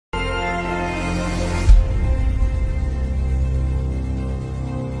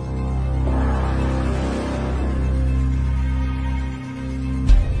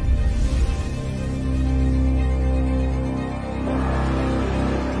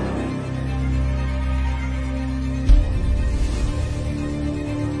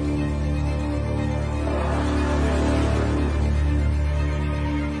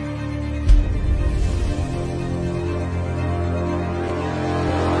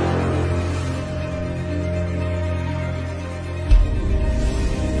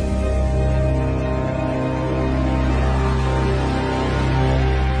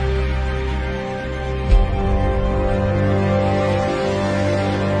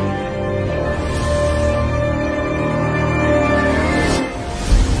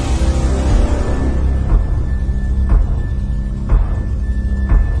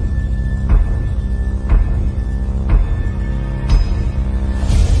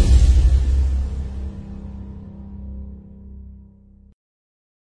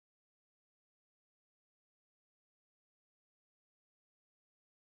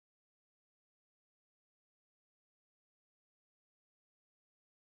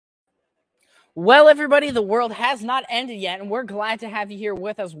Well, everybody, the world has not ended yet, and we're glad to have you here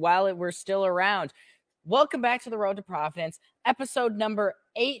with us while we're still around. Welcome back to the Road to Providence, episode number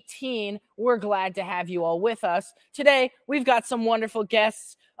 18. We're glad to have you all with us. Today, we've got some wonderful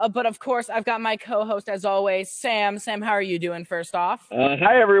guests, but of course, I've got my co-host, as always, Sam. Sam, how are you doing, first off?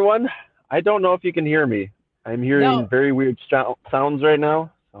 Hi, everyone. I don't know if you can hear me. I'm hearing No, very weird sounds right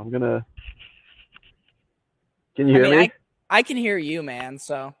now. So I'm going to. Can you I hear mean, me? I can hear you, man,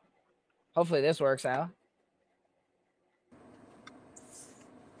 so hopefully this works out.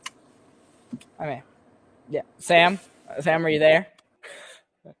 I mean, yeah. Sam, are you there?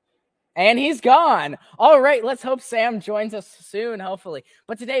 And he's gone. All right, let's hope Sam joins us soon, hopefully.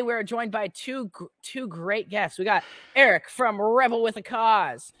 But today we're joined by two great guests. We got Eric from Rebel with a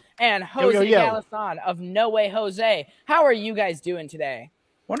Cause and Jose Galison of No Way Jose. How are you guys doing today?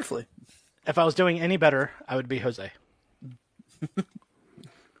 Wonderfully. If I was doing any better, I would be Jose.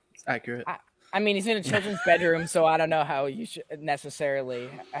 It's accurate. I mean, he's in a children's bedroom, so I don't know how you should necessarily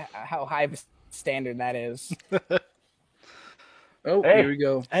how high of a standard that is. Oh, Hey. Here we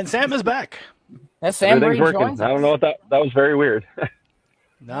go. And Sam is back. That's Sam Breen Everything's working. joins I don't us. know what that was very weird.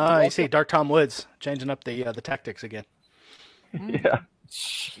 No, you see, Dark Tom Woods changing up the tactics again. Yeah.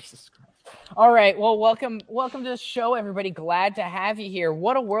 Jesus Christ. All right. Well, welcome to the show, everybody. Glad to have you here.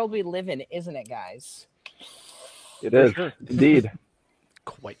 What a world we live in, isn't it, guys? It is. sure. Indeed.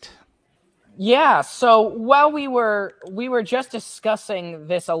 Quite. Yeah. So while we were just discussing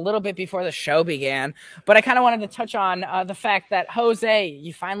this a little bit before the show began, but I kind of wanted to touch on the fact that Jose,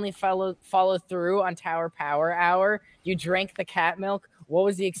 you finally followed through on Tower Power Hour. You drank the cat milk. What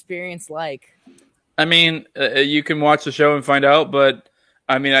was the experience like? I mean, you can watch the show and find out, but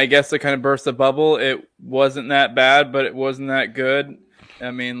I mean, I guess it kind of burst the bubble. It wasn't that bad, but it wasn't that good. I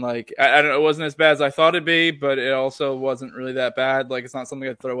mean, like, I don't know, it wasn't as bad as I thought it'd be, but it also wasn't really that bad. Like, it's not something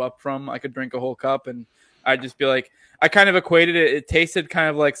I'd throw up from. I could drink a whole cup and I'd just be like, I kind of equated it. It tasted kind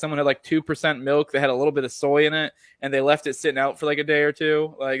of like someone had like 2% milk that had a little bit of soy in it, and they left it sitting out for like a day or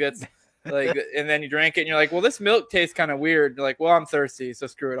two. Like, that's like, and then you drank it and you're like, well, this milk tastes kind of weird. You're like, well, I'm thirsty, so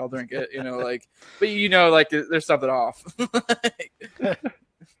screw it. I'll drink it, like, but like there's something off.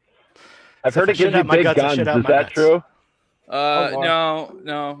 I've So heard if it I shit gives you out my big guts, I guns. shit out Is my that guts. true? Lord.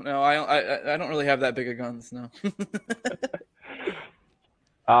 No. I don't really have that big of guns. No.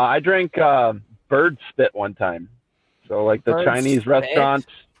 I drank bird spit one time. So, like the Bird Chinese spit? restaurant.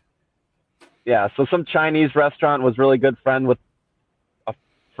 Yeah, so some Chinese restaurant was really good friend with a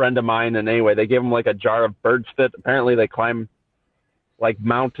friend of mine. And anyway, they gave them like a jar of bird spit. Apparently, they climb like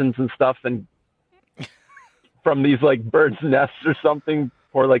mountains and stuff and from these like birds' nests or something,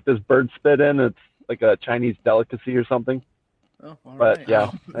 pour like this bird spit in. It's like a Chinese delicacy or something. Oh, all But right.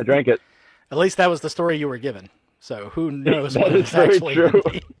 yeah, I drank it. At least that was the story you were given. So who knows That what is it's very actually true. going to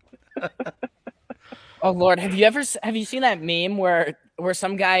be. Oh Lord, have you seen that meme where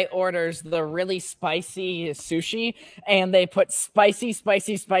some guy orders the really spicy sushi and they put spicy,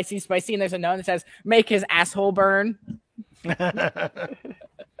 and there's a note that says make his asshole burn. Doesn't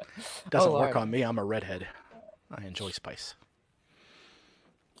Oh, work Lord. on me. I'm a redhead. I enjoy spice.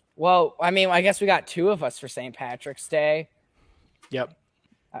 Well, I mean, I guess we got two of us for St. Patrick's Day. Yep.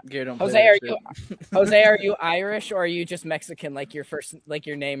 Gary, don't play Jose, that are you Irish or are you just Mexican like your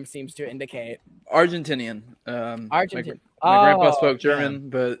name seems to indicate? shit. Argentinian. Argentinian. My grandpa Oh, spoke German,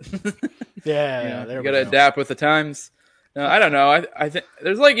 but Yeah, you there you we gotta go. adapt with the times. No, I don't know. I think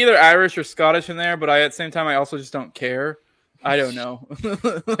there's like either Irish or Scottish in there, but at the same time I also just don't care. I don't know.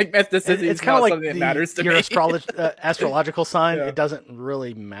 Like ethnicity It's is kind not of like something that matters to your me. astrological sign. Yeah. It doesn't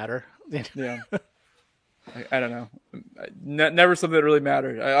really matter. Yeah. I don't know. Never something that really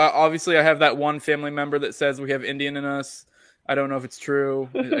mattered. Obviously, I have that one family member that says we have Indian in us. I don't know if it's true.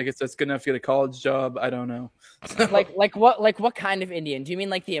 I guess that's good enough to get a college job. I don't know. like what kind of Indian? Do you mean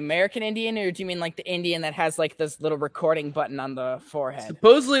like the American Indian or do you mean like the Indian that has like this little recording button on the forehead?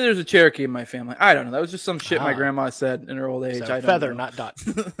 Supposedly, there's a Cherokee in my family. I don't know. That was just some shit my Ah. grandma said in her old age. So I don't feather, know. not dot.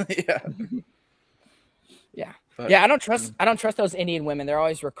 Yeah. Yeah. But- Yeah, I don't trust those Indian women. They're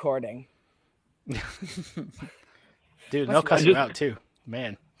always recording. Dude, they'll cuss you out too.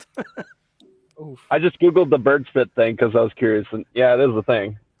 Man. I just Googled the bird spit thing because I was curious. And yeah, it is a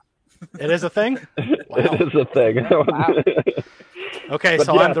thing. It is a thing? Wow. It is a thing. Wow. Okay, But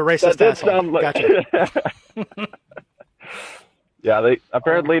so yeah, I'm the racist that did asshole. sound like- Gotcha. Yeah, they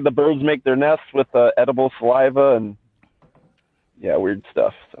apparently the birds make their nests with edible saliva and yeah, weird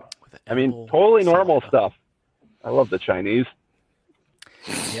stuff. So I mean, Edible totally normal saliva. stuff. I love the Chinese.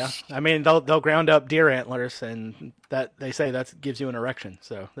 Yeah, I mean they'll ground up deer antlers, and that they say that gives you an erection.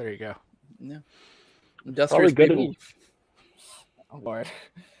 So there you go. Yeah. Industrious Probably good. people. Oh Lord.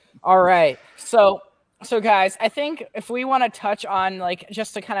 All right. So guys, I think if we want to touch on, like,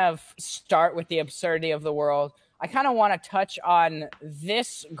 just to kind of start with the absurdity of the world, I kind of want to touch on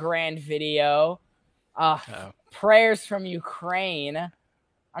this grand video, prayers from Ukraine.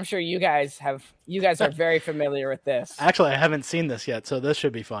 I'm sure you guys are very familiar with this. Actually, I haven't seen this yet, so this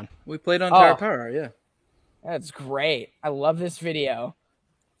should be fun. We played on Tower Power, yeah. That's great. I love this video.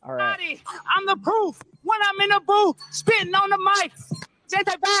 All right. I'm the proof when I'm in the booth, spitting on the mic.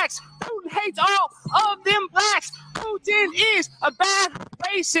 Anti-vax. Putin hates all of them blacks. Putin is a bad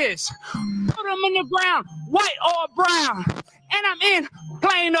racist. Put him in the ground, white or brown. And I'm in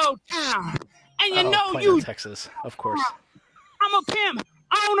Plano town. And you know Plano, you, Texas, of course. I'm a pimp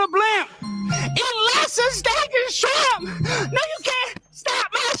on a blimp. Unless a steak and shrimp. No, you can't stop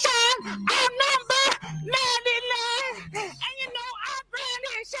my shine. I'm number 99. And you know I brand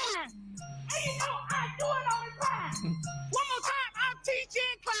and shine. And you know I do it on the grind. One more time, I'm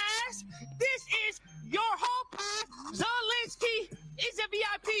teaching class. This is your whole class. Zelensky is a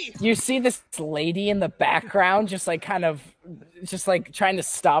VIP. You see this lady in the background just like trying to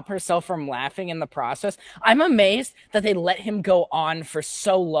stop herself from laughing in the process. I'm amazed that they let him go on for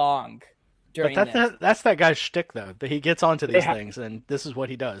so long during this. That's that guy's shtick, though. That he gets onto these things, and this is what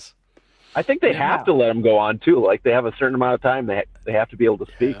he does. I think they have to let him go on too. Like they have a certain amount of time they have to be able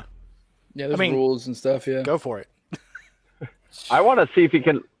to speak. Yeah, there's rules and stuff. Yeah, go for it. I want to see if he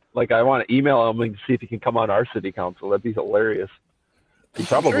can. Like, I want to email him and see if he can come on our city council. That'd be hilarious. He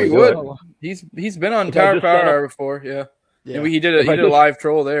probably would. He's been on Tower Power before. Yeah. He did a live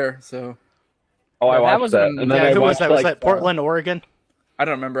troll there. So. Oh, I watched that. And then who was that? Was that Portland, Oregon? I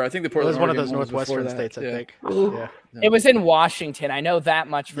don't remember. I think the Portland. It was one of those northwestern states. I think. Yeah. It was in Washington. I know that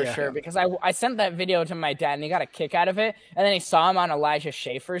much for sure because I sent that video to my dad and he got a kick out of it. And then he saw him on Elijah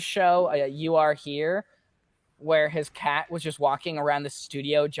Schaefer's show, You Are Here, where his cat was just walking around the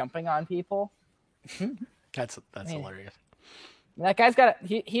studio jumping on people. That's hilarious. That guy's got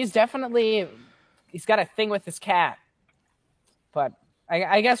he's got a thing with his cat. But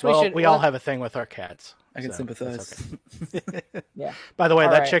I guess we all have a thing with our cats. I can sympathize. Okay. Yeah. By the way,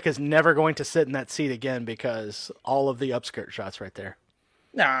 that chick is never going to sit in that seat again because all of the upskirt shots right there.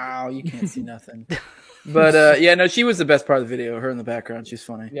 No, you can't see nothing. But she was the best part of the video. Her in the background, she's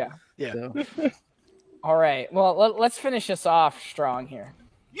funny. Yeah. So. All right. Well, let's finish this off strong here.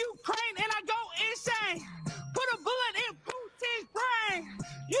 Ukraine and I go insane. Put a bullet in Putin's brain.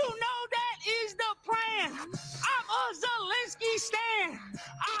 You know that is the plan. I'm a Zelensky stan.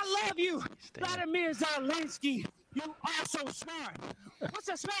 I love you, Vladimir Zelensky. You are so smart. What's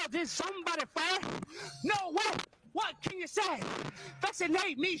the smell? Did somebody fire? No way. What can you say?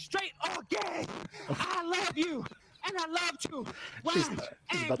 Vaccinate me straight or gay. I love you, and I love you. She's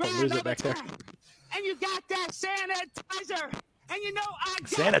about to lose it back there. And you got that sanitizer. And you know I got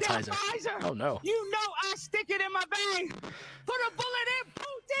sanitizer. That Pfizer. Oh, no. You know I stick it in my vein. Put a bullet in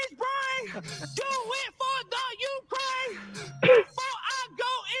Putin's brain. Do it for the Ukraine. Before I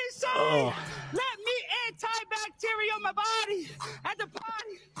go insane. Let me antibacterial my body. At the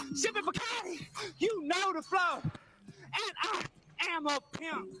party, sipping Bacardi. You know the flow. And I am a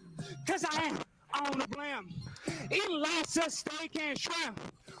pimp. Because I am on the blim. Eating lots of steak and shrimp.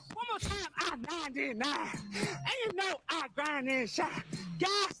 One more time, I'm 99. And you know I grind and shine.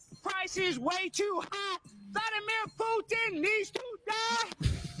 Gas prices way too high. Vladimir Putin needs to die.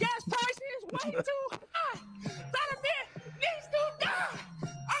 Gas prices way too high. Vladimir needs to die.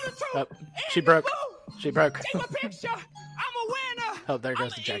 I'm the truth. She broke. She broke. Take my picture. I'm a winner. Oh, there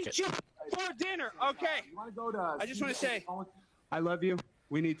goes the jacket. For dinner, okay. I just want to say, I love you.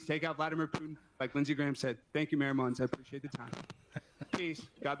 We need to take out Vladimir Putin, like Lindsey Graham said. Thank you, Mayor Mullins. I appreciate the time. Peace.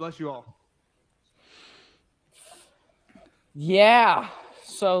 God bless you all. Yeah.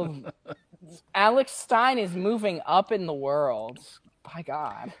 So Alex Stein is moving up in the world. By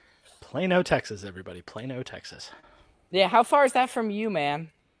God. Plano, Texas, everybody. Plano, Texas. Yeah. How far is that from you, man?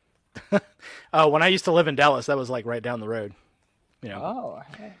 When I used to live in Dallas, that was like right down the road. You know. Oh.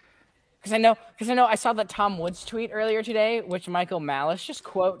 Okay. Because I know I saw that Tom Woods tweet earlier today, which Michael Malice just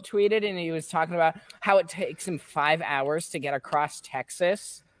quote tweeted, and he was talking about how it takes him 5 hours to get across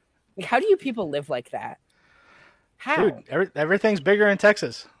Texas. Like, how do you people live like that? How? Dude, everything's bigger in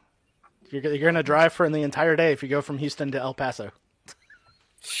Texas. You're going to drive for the entire day if you go from Houston to El Paso.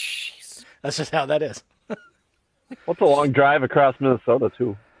 Jeez. That's just how that is. What's a long drive across Minnesota,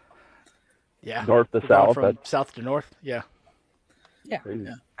 too? Yeah. North to south. From south to north, yeah. Yeah.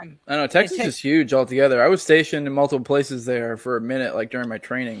 I know Texas is huge altogether. I was stationed in multiple places there for a minute, like during my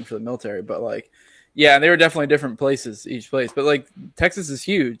training for the military. But like, yeah, they were definitely different places, each place. But like, Texas is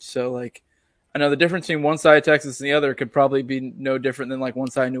huge, so like, I know the difference between one side of Texas and the other could probably be no different than like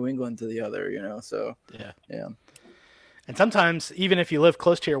one side of New England to the other, So yeah. And sometimes, even if you live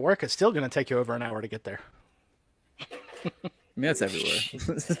close to your work, it's still going to take you over an hour to get there. I mean, that's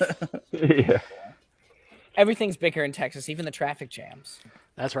everywhere. Yeah. Everything's bigger in Texas, even the traffic jams.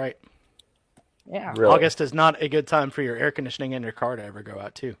 That's right. Yeah. Really. August is not a good time for your air conditioning in your car to ever go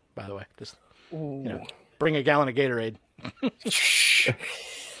out, too, by the way. Just, bring a gallon of Gatorade.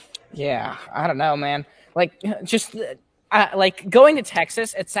 Yeah, I don't know, man. Like, just like going to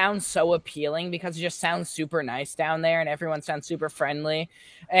Texas, it sounds so appealing because it just sounds super nice down there, and everyone sounds super friendly.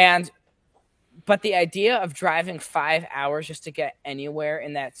 But the idea of driving 5 hours just to get anywhere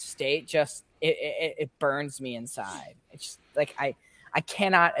in that state just it burns me inside. It's just like I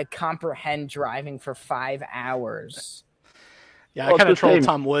cannot comprehend driving for 5 hours. Yeah, Well, I kind of it's the trolled same.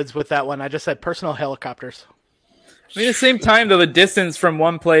 Tom Woods with that one. I just said personal helicopters. I mean, at the same time, though, the distance from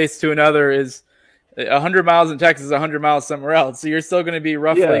one place to another is 100 miles in Texas, 100 miles somewhere else. So you're still going to be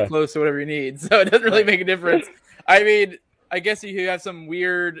roughly close to whatever you need. So it doesn't really make a difference. I mean, I guess you have some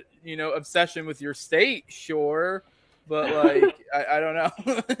weird, obsession with your state, sure. But, like, I don't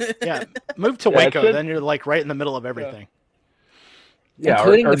know. Yeah, move to Waco, then you're, like, right in the middle of everything. Yeah,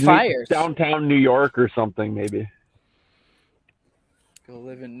 Including or the fires. downtown New York or something, maybe. Go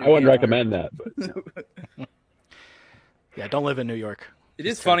live in New I wouldn't York. recommend that. But Yeah, don't live in New York. It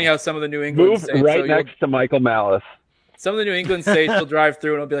is funny how some of the New England move states, right next to Michael Malice. some of the New England states will drive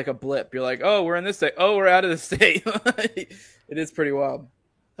through and it'll be like a blip. You're like, oh, we're in this state. Oh, we're out of the state. It is pretty wild.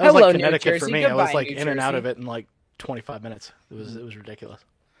 That was Hello, like New Connecticut for Jersey. me. I was Goodbye, like New in and out Jersey. of it in like 25 minutes. It was ridiculous.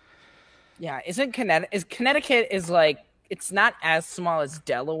 Yeah, Connecticut is like it's not as small as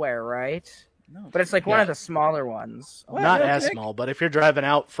Delaware, right? No, But it's like one Yeah. of the smaller ones. Not really, as Nick? small, but if you're driving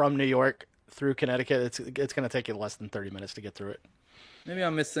out from New York through Connecticut, it's going to take you less than 30 minutes to get through it. maybe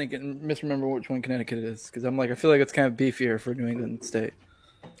I'm misremember which one Connecticut is because I'm like I feel like it's kind of beefier for New England state.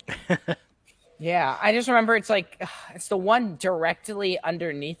 Yeah, I just remember it's like it's the one directly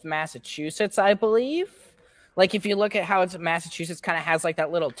underneath Massachusetts, I believe. Like if you look at how it's Massachusetts kind of has like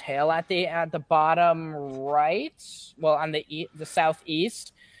that little tail at the bottom right, well on the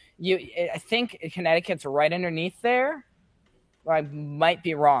southeast. I think Connecticut's right underneath there. Or I might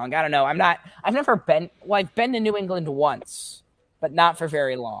be wrong. I don't know. I've never been. Well, I've been to New England once, but not for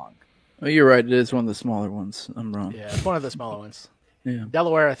very long. Oh, you're right. It is one of the smaller ones. I'm wrong. Yeah, it's one of the smaller ones. Yeah.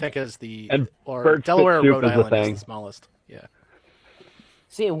 Delaware, I think, is And or Birch Delaware or Soup Rhode is the Island is thing. the smallest. Yeah.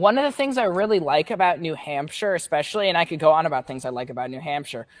 See, one of the things I really like about New Hampshire, especially, and I could go on about things I like about New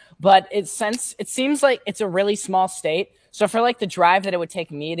Hampshire, but it seems like it's a really small state. So for like the drive that it would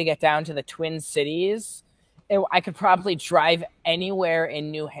take me to get down to the Twin Cities, I could probably drive anywhere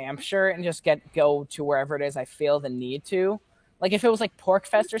in New Hampshire and just go to wherever it is I feel the need to. Like if it was like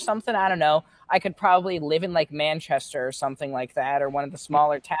Porkfest or something, I don't know. I could probably live in like Manchester or something like that, or one of the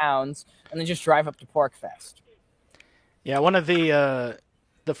smaller towns, and then just drive up to Porkfest. Yeah, one of the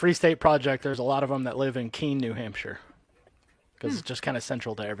Free State Project, there's a lot of them that live in Keene, New Hampshire, because it's just kind of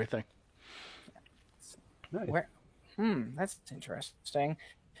central to everything. Where? That's interesting.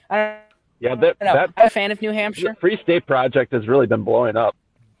 I Yeah, don't know. that I'm a fan of New Hampshire. Free State Project has really been blowing up.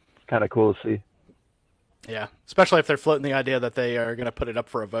 It's kind of cool to see. Yeah, especially if they're floating the idea that they are going to put it up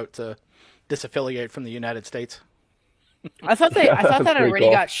for a vote to disaffiliate from the United States. I thought that that's pretty already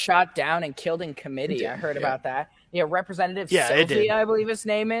cool. got shot down and killed in committee. I heard about that. Yeah, Representative Yeah, it did. Sylvia, I believe his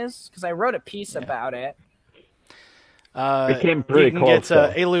name is, because I wrote a piece about it. It came pretty you can close, get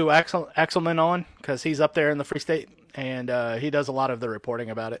though. Elu Axelman on because he's up there in the Free State, and he does a lot of the reporting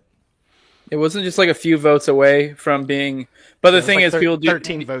about it. It wasn't just like a few votes away from being. But the It's thing like is, people do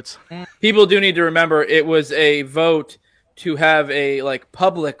 13 votes. people do need to remember it was a vote to have a like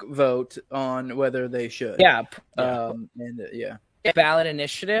public vote on whether they should. Yeah, Yeah, ballot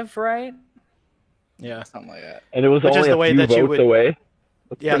initiative, right? Yeah, something like that. And it was Which is only the a way few that you votes would- away.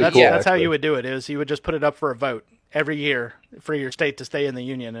 yeah, pretty that's cool, that's how actually. you would do it. Is you would just put it up for a vote every year for your state to stay in the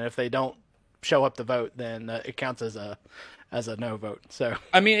union, and if they don't show up to vote, then it counts as a no vote. So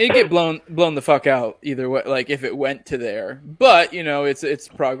I mean, it get blown the fuck out either way. Like if it went to there, but it's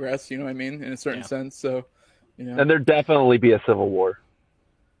progress. You know what I mean, in a certain Yeah. sense. So, And there'd definitely be a civil war.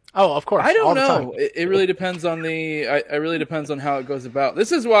 oh, of course, I all don't the time. know. It really depends on it really depends on how it goes about.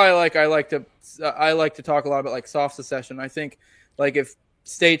 This is why I like to talk a lot about like soft secession. I think like if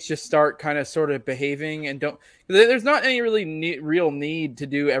states just start kind of sort of behaving and don't, there's not any really real need to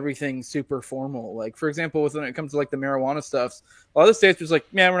do everything super formal. Like for example, when it comes to like the marijuana stuffs, a lot of the states are just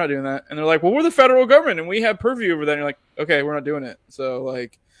like, man, we're not doing that. And they're like, well, we're the federal government and we have purview over that. And you're like, okay, we're not doing it. So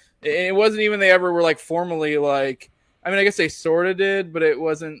like, it wasn't even they ever were like formally like, I mean, I guess they sort of did, but it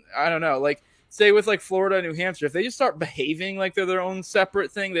wasn't, I don't know. Like say with like Florida and New Hampshire, if they just start behaving like they're their own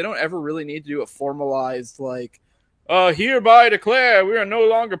separate thing, they don't ever really need to do a formalized like, hereby declare we are no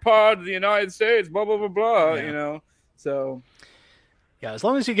longer part of the United States, blah blah blah blah. Yeah. You know, so Yeah, as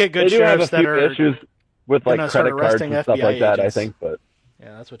long as you get They good do have a sheriffs that few are issues with like gonna start credit cards arresting and stuff FBI like that. I agents. think, but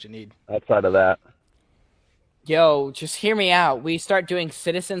yeah, that's what you need. outside of that, Yo, just hear me out. We start doing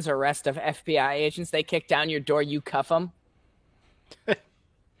citizens arrest of FBI agents. They kick down your door, you cuff them. I'm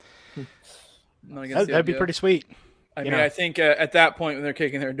not against the That'd be idea. pretty sweet. I You mean, know. I think at that point when they're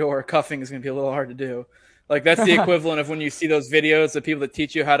kicking their door, cuffing is going to be a little hard to do. Like that's the equivalent of when you see those videos of people that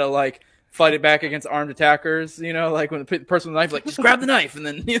teach you how to like fight it back against armed attackers. You know, like when the person with the knife, like just grab the knife and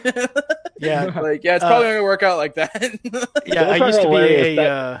then Yeah, like it's probably not going to work out like that. yeah. Those I are used to be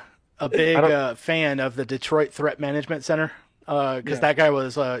hilarious. a big fan of the Detroit Threat Management Center because that guy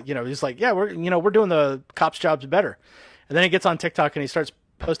was, he's like, yeah, we're doing the cops' jobs better, and then he gets on TikTok and he starts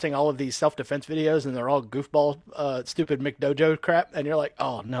posting all of these self-defense videos, and they're all goofball, stupid McDojo crap, and you're like,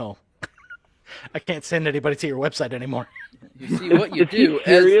 oh no, I can't send anybody to your website anymore. You see what you is he do.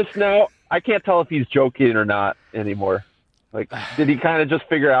 serious now? I can't tell if he's joking or not anymore. Like, did he kind of just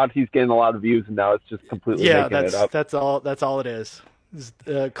figure out he's getting a lot of views and now it's just completely Yeah, making it up? that's all it is. It's,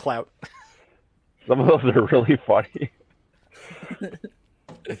 clout. Some of those are really funny.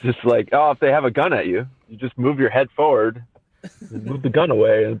 It's just like, if they have a gun at you, you just move your head forward and move the gun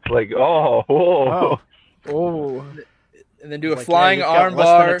away, and it's like, whoa. Oh. And then do a Like, flying yeah, you've got arm less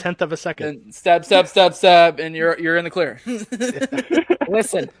than bar. a tenth of a second. And stab, and you're in the clear.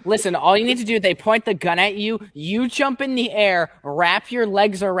 Listen, all you need to do, they point the gun at you, you jump in the air, wrap your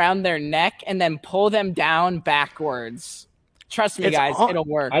legs around their neck, and then pull them down backwards. Trust me, It's guys, all- it'll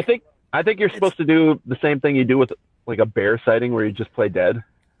work. I think you're supposed to do the same thing you do with like a bear sighting, where you just play dead.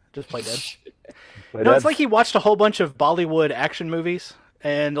 Just play dead. Play No, dead. it's like he watched a whole bunch of Bollywood action movies,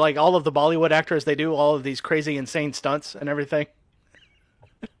 and like all of the Bollywood actors, they do all of these crazy, insane stunts and everything.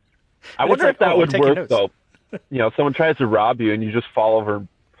 I wonder like, if that I'm would taking work notes. though. You know, someone tries to rob you and you just fall over and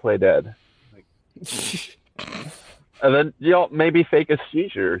play dead. And then, maybe fake a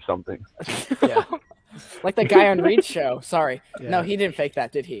seizure or something. Yeah. Like the guy on Reed's show. Sorry. Yeah. No, he didn't fake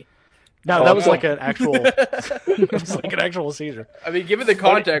that, did he? No, Oh, that was no. like an actual. It was like an actual seizure. I mean, given the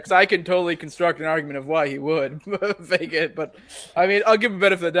context, I can totally construct an argument of why he would fake it. But I mean, I'll give him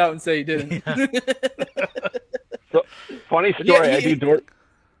benefit of the doubt and say he didn't. So, funny story. Yeah, I do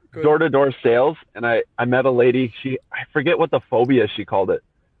door-to-door sales, and I met a lady. I forget what the phobia she called it,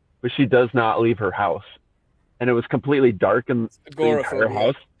 but she does not leave her house, and it was completely dark in the entire Agoraphobia.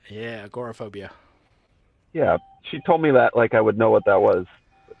 house. Yeah, agoraphobia. Yeah, she told me that like I would know what that was.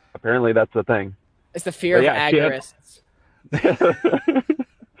 Apparently, that's the thing. It's the fear But of yeah, she had- agorists.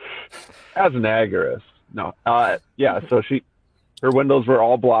 As an agorist, no. Yeah, so her windows were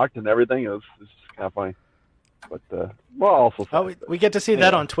all blocked and everything. It was just kind of funny. But also. Oh, we get to see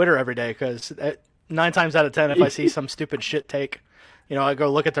that on Twitter every day because 9 times out of 10, if I see some stupid shit take, I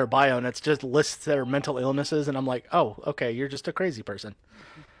go look at their bio and it's just lists their mental illnesses, and I'm like, oh, okay, you're just a crazy person.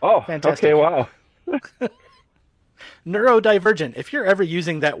 Oh, Fantastic. okay, wow. Neurodivergent. If you're ever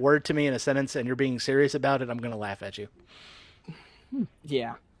using that word to me in a sentence and you're being serious about it, I'm going to laugh at you.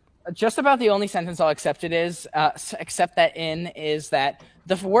 Yeah. Just about the only sentence I'll accept it is, accept that in, is that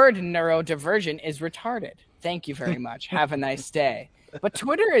the word neurodivergent is retarded. Thank you very much. Have a nice day. But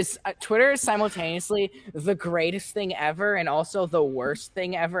Twitter is simultaneously the greatest thing ever and also the worst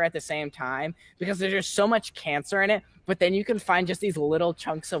thing ever at the same time because there's just so much cancer in it. But then you can find just these little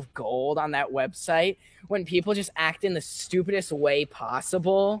chunks of gold on that website when people just act in the stupidest way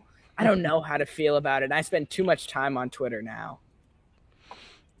possible. I don't know how to feel about it. And I spend too much time on Twitter now.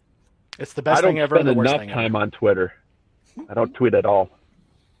 It's the best I don't thing ever and spend the worst enough thing time ever. on Twitter. I don't tweet at all.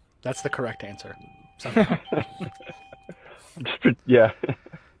 That's the correct answer. Yeah.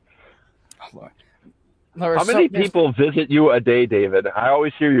 Oh, Lord. There How are many there's- people visit you a day, David? I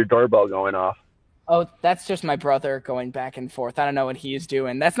always hear your doorbell going off. Oh, that's just my brother going back and forth. I don't know what he's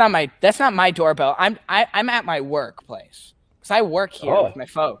doing. That's not my doorbell. I'm at my workplace because I work here Oh. with my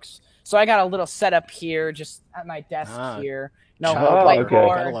folks. So I got a little setup here, just at my desk here. No Oh, white okay.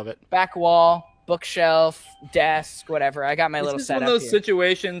 Gotta board, love it. back wall, bookshelf, desk, whatever. I got my little This is one setup of those here.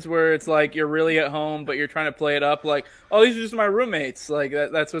 situations where it's like you're really at home, but you're trying to play it up like, oh, these are just my roommates. Like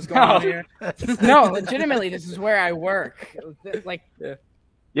that's what's going on here. No, legitimately, this is where I work. Like,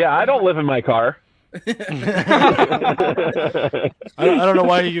 Yeah, I don't live in my car. I don't know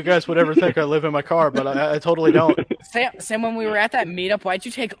why you guys would ever think I live in my car, but I totally don't. Sam, when we were at that meetup, why'd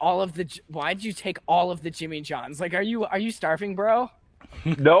you take all of the Jimmy Johns? Like, are you starving, bro?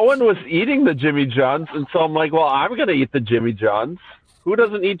 No one was eating the Jimmy Johns, and so I'm like, well, I'm going to eat the Jimmy Johns. Who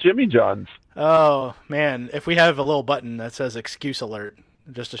doesn't eat Jimmy Johns? Oh man, if we have a little button that says "excuse alert,"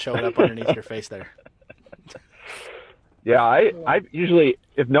 just to show it up underneath your face there. Yeah, I usually,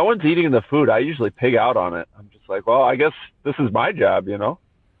 if no one's eating the food, I usually pig out on it. I'm just like, well, I guess this is my job, you know?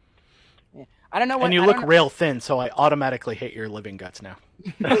 I don't know what. And you I look don't know- real thin, so I automatically hate your living guts now.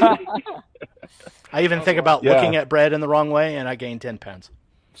 I even think about Yeah. looking at bread in the wrong way, and I gain 10 pounds.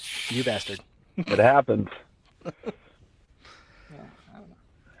 You bastard. It happens.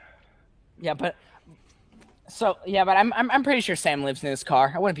 Yeah, but I'm pretty sure Sam lives in his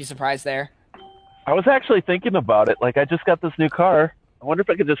car. I wouldn't be surprised there. I was actually thinking about it. Like, I just got this new car. I wonder if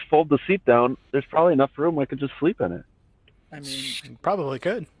I could just fold the seat down. There's probably enough room I could just sleep in it. I mean, Probably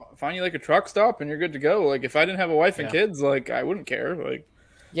could. find you like a truck stop and you're good to go. Like if I didn't have a wife and Yeah. kids, like I wouldn't care. Like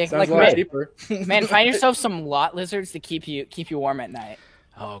Yeah, sounds like a lot man, cheaper. man, find yourself some lot lizards to keep you warm at night.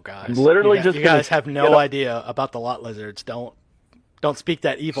 Oh, guys. I'm literally you, just you guys gonna have get no up- idea about the lot lizards. Don't speak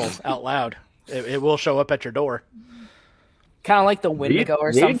that evil out loud. It will show up at your door. Kind of like the Wendigo or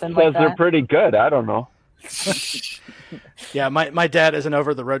Reed something says like they're that. pretty good. I don't know. Yeah, my dad is an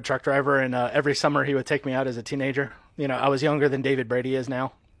over-the-road truck driver, and every summer he would take me out as a teenager. You know, I was younger than David Brady is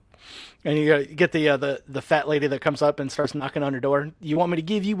now. And you get the fat lady that comes up and starts knocking on your door. You want me to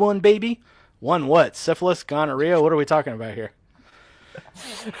give you one, baby? One what? Syphilis? Gonorrhea? What are we talking about here?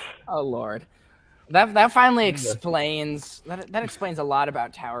 Oh Lord, that finally explains that explains a lot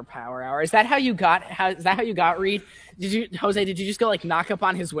about Tower Power Hour. Is that how you got? Is that how you got Reed? Did you just go like knock up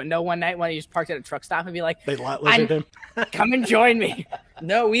on his window one night when he just parked at a truck stop and be like, They lot lizard him. "Come and join me"?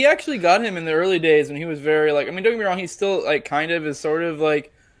 No, we actually got him in the early days when he was very like. I mean, don't get me wrong, he's still like kind of is sort of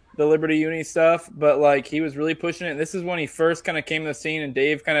like the Liberty Uni stuff, but like he was really pushing it. And this is when he first kind of came to the scene, and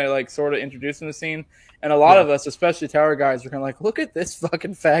Dave kind of like sort of introduced him to the scene. And a lot of us, especially Tower guys, were kind of like, "Look at this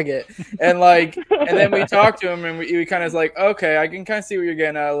fucking faggot," and like, and then we talked to him, and we kind of like, "Okay, I can kind of see what you're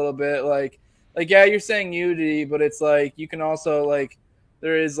getting at a little bit." Like yeah, you're saying unity, but it's like you can also like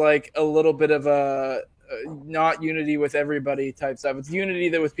there is like a little bit of a not unity with everybody type stuff. It's unity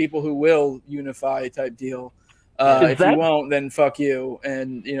that with people who will unify type deal. If you won't, then fuck you.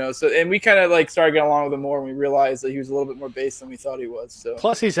 And you know, and we kind of like started getting along with him more, and we realized that he was a little bit more based than we thought he was. So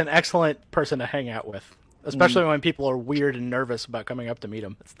Plus, he's an excellent person to hang out with, especially when people are weird and nervous about coming up to meet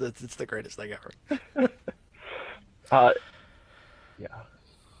him. It's the greatest thing ever. Yeah.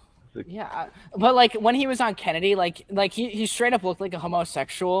 Yeah, but like when he was on Kennedy, like he straight up looked like a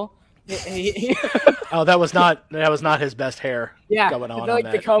homosexual. Oh, that was not his best hair. Yeah, going on. like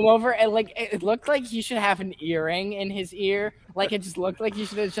on the that. comb over, and like it looked like he should have an earring in his ear. Like it just looked like he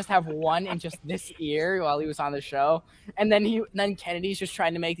should just have one in just this ear while he was on the show. And then Kennedy's just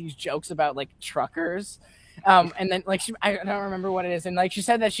trying to make these jokes about like truckers. And then like I don't remember what it is, and like she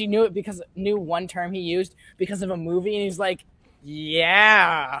said that she knew one term he used because of a movie, and he's like,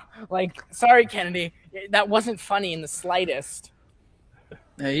 yeah, like sorry Kennedy, that wasn't funny in the slightest.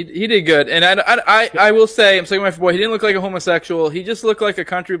 yeah, he did good. And I will say, I'm saying my boy, he didn't look like a homosexual. He just looked like a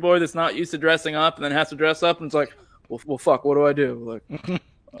country boy that's not used to dressing up and then has to dress up, and it's like, well fuck, what do I do? Like,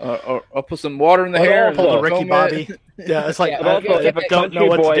 I'll put some water in the hair. And Pull the comb Ricky it. Bobby. Yeah, it's like Yeah, I also, if a don't know country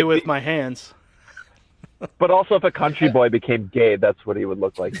what to boy do with be- my hands. But also, if a country boy became gay, that's what he would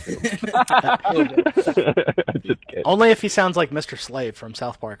look like too. Just kidding. Only if he sounds like Mr. Slave from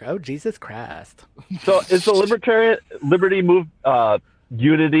South Park. Oh, Jesus Christ. So, is the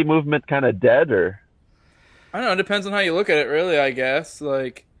unity movement kind of dead, or I don't know. It depends on how you look at it, really. I guess.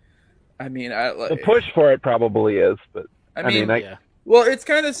 Like, I mean, the push for it probably is? But I mean, Yeah. well, it's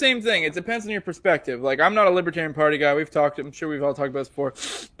kind of the same thing. It depends on your perspective. Like, I'm not a Libertarian Party guy. I'm sure we've all talked about this before.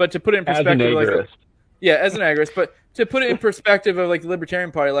 But to put it in as an perspective, like, agorist. yeah, as an agorist, but to put it in perspective of like the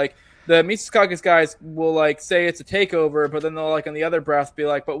Libertarian Party, like the Mises Caucus guys will like say it's a takeover, but then they'll like on the other breath be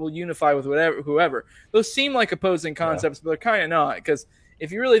like, but we'll unify with whoever. Those seem like opposing concepts, but they're kind of not, because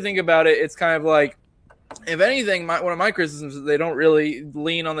if you really think about it, it's kind of like, if anything, one of my criticisms is they don't really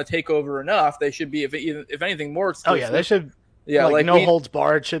lean on the takeover enough. They should be, if anything, more Oh exclusive. yeah, they should. Yeah, like no we- holds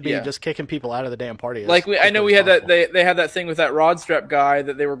barred should be Yeah. just kicking people out of the damn party. as Like I know quickly we as had that possible. they had that thing with that Rod Strap guy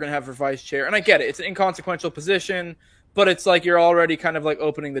that they were going to have for vice chair, and I get it. It's an inconsequential position, but it's like you're already kind of like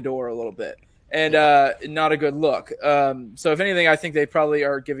opening the door a little bit, and not a good look. So if anything, I think they probably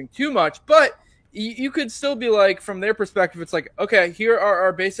are giving too much. But you could still be like, from their perspective, it's like, okay, here are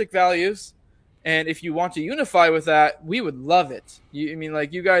our basic values, and if you want to unify with that, we would love it. I mean,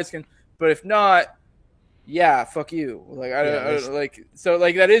 like you guys can, but if not. Yeah, fuck you. Like I don't like so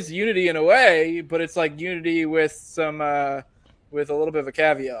like that is unity in a way, but it's like unity with some with a little bit of a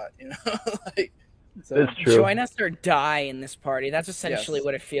caveat, you know. Like so, It's true. Join us or die in this party. That's essentially Yes.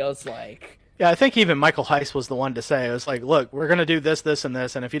 what it feels like. Yeah, I think even Michael Heiss was the one to say, it was like, look, we're going to do this, this, and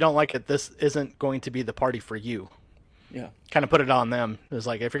this, and if you don't like it, this isn't going to be the party for you. Yeah. Kind of put it on them. It was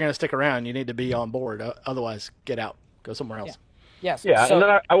like, if you're going to stick around, you need to be on board. Otherwise, get out. Go somewhere else. Yes. Yeah, So, and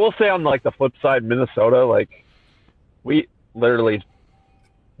then I will say on like the flip side, Minnesota, like we literally,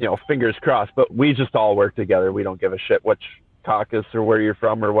 fingers crossed, but we just all work together. We don't give a shit which caucus or where you're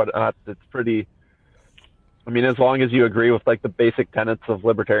from or whatnot. It's pretty. I mean, as long as you agree with like the basic tenets of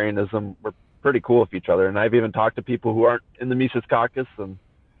libertarianism, we're pretty cool with each other. And I've even talked to people who aren't in the Mises Caucus and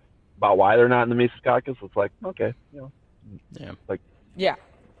about why they're not in the Mises Caucus. It's like, okay, like yeah.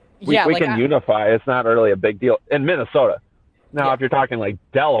 we can unify. It's not really a big deal in Minnesota. Now, if you're talking like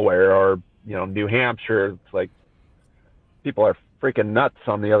Delaware or New Hampshire, it's like people are freaking nuts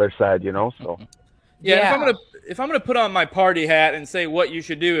on the other side, So Yeah, if I'm gonna put on my party hat and say what you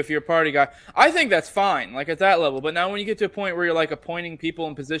should do if you're a party guy, I think that's fine, like at that level. But now when you get to a point where you're like appointing people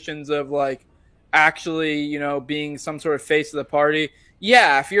in positions of like actually, being some sort of face of the party,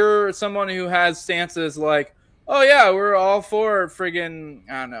 if you're someone who has stances like, oh yeah, we're all for friggin',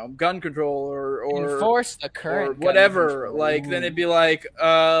 I don't know, gun control or enforce the current or whatever, like then it'd be like,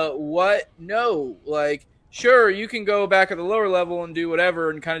 what? No, like sure, you can go back at the lower level and do whatever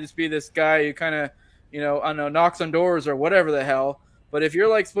and kind of just be this guy who kind of, I don't know, knocks on doors or whatever the hell. But if you're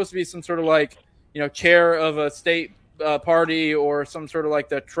like supposed to be some sort of like, chair of a state party or some sort of like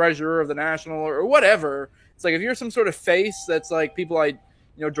the treasurer of the national or whatever, it's like if you're some sort of face that's like people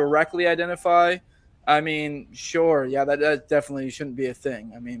directly identify, I mean, sure, that definitely shouldn't be a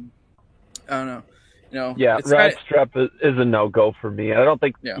thing. I mean, I don't know. Ralph Strepp is a no-go for me. I don't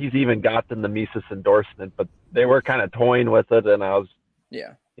think he's even gotten the Mises endorsement, but they were kind of toying with it, and I was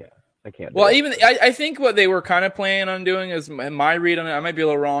I can't. Well, I think what they were kind of planning on doing is my read on it. I might be a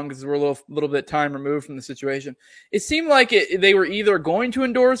little wrong because we're a little bit time removed from the situation. It seemed like they were either going to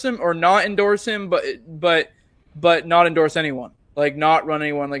endorse him or not endorse him, but not endorse anyone, like not run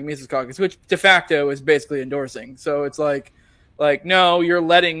anyone like Mises Caucus, which de facto is basically endorsing. So it's like no, you're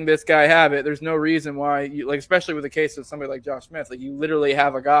letting this guy have it. There's no reason why you like, especially with the case of somebody like Josh Smith, like you literally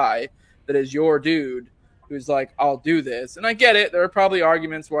have a guy that is your dude who's like, I'll do this. And I get it. There are probably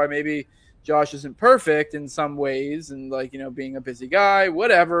arguments why maybe Josh isn't perfect in some ways and like, being a busy guy,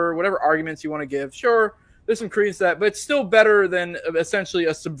 whatever arguments you want to give. Sure, there's some credence to that, but it's still better than essentially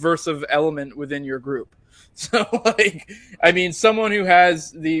a subversive element within your group. So like, I mean, someone who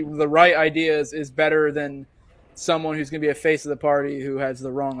has the right ideas is better than someone who's going to be a face of the party who has the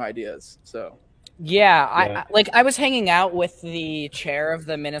wrong ideas. So I was hanging out with the chair of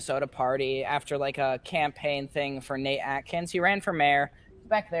the Minnesota party after like a campaign thing for Nate Atkins. He ran for mayor.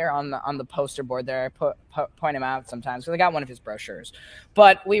 Back there on the poster board there, I point him out sometimes because I got one of his brochures.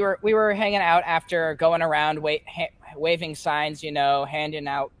 But we were hanging out after going around waving signs, handing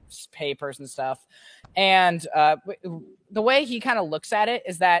out papers and stuff. And the way he kind of looks at it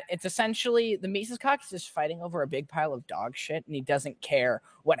is that it's essentially the Mises Caucus is fighting over a big pile of dog shit, and he doesn't care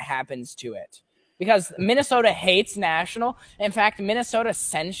what happens to it. Because Minnesota hates National. In fact, Minnesota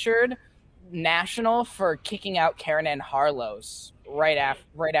censured National for kicking out Karen Ann Harlows right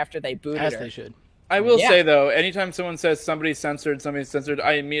after they booted her. As they should. I will say, though, anytime someone says somebody's censored,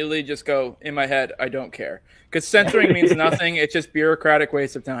 I immediately just go, in my head, I don't care. Because censoring means nothing. It's just bureaucratic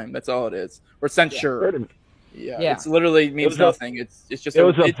waste of time. That's all it is. Or censure. Yeah. It's literally means nothing. It's just it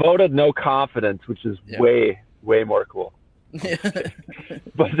was a vote of no confidence, which is way more cool.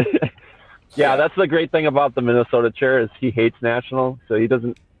 But that's the great thing about the Minnesota chair is he hates National, so he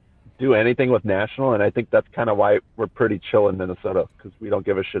doesn't do anything with National, and I think that's kind of why we're pretty chill in Minnesota because we don't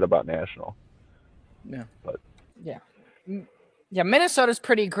give a shit about National. Minnesota's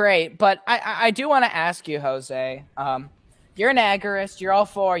pretty great, but I do want to ask you, Jose. You're an agorist. You're all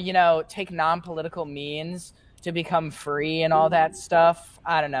for take non-political means to become free and all that stuff.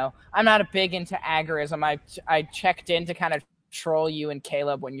 I don't know. I'm not a big into agorism. I checked in to kind of troll you and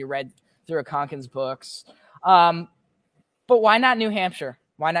Caleb when you read through Konkin's books. But why not New Hampshire?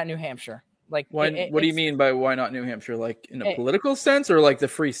 Why not New Hampshire? Like, what do you mean by why not New Hampshire? Like in a political sense, or like the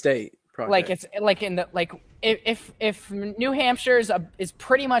free state project? Like it's like in the like if New Hampshire is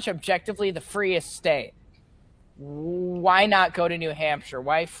pretty much objectively the freest state, why not go to New Hampshire?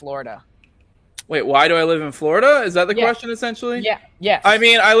 Why Florida? Wait, why do I live in Florida? Is that the question essentially? Yeah. Yes. I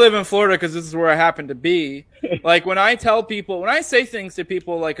mean, I live in Florida because this is where I happen to be. Like when I say things to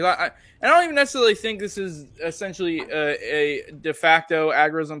people, like I don't even necessarily think this is essentially a de facto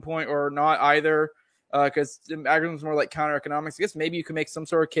agorism point or not either, because agorism is more like counter economics. I guess maybe you could make some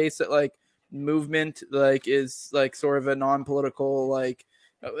sort of case that like movement like is like sort of a non-political like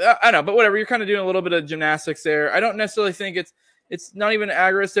I don't know, but whatever. You're kind of doing a little bit of gymnastics there. I don't necessarily think it's it's not even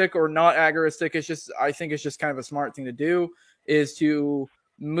agoristic or not agoristic. It's just, I think it's just kind of a smart thing to do, is to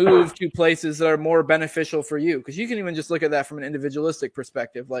move to places that are more beneficial for you. Because you can even just look at that from an individualistic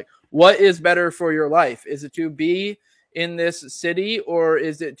perspective. Like, what is better for your life? Is it to be in this city, or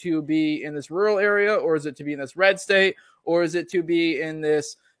is it to be in this rural area, or is it to be in this red state, or is it to be in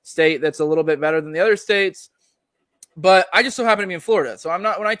this state that's a little bit better than the other states? But I just so happen to be in Florida. So I'm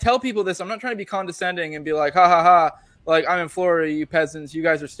not, when I tell people this, I'm not trying to be condescending and be like, ha ha ha, like, I'm in Florida, you peasants, you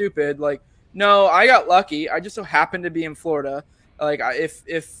guys are stupid. Like, no, I got lucky. I just so happened to be in Florida. Like, if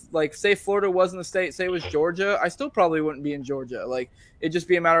like, say Florida wasn't the state, say it was Georgia, I still probably wouldn't be in Georgia. Like, it'd just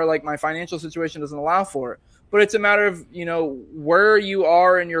be a matter of, like, my financial situation doesn't allow for it. But it's a matter of, you know, where you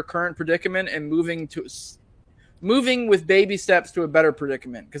are in your current predicament and moving with baby steps to a better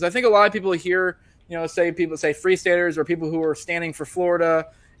predicament. Because I think a lot of people here, you know, people say free staters or people who are standing for Florida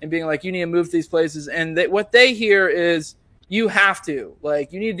and being like, you need to move to these places. And what they hear is, you have to,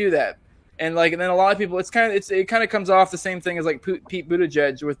 like, you need to do that. And like, and then a lot of people, it kind of comes off the same thing as like Pete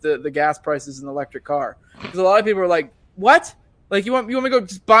Buttigieg with the gas prices in the electric car. Because a lot of people are like, what? Like, you want me to go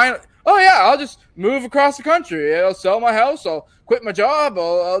just buy? Oh yeah, I'll just move across the country. I'll sell my house. I'll quit my job.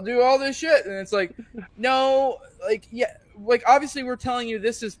 I'll do all this shit. And it's like, no, like, yeah, like, obviously we're telling you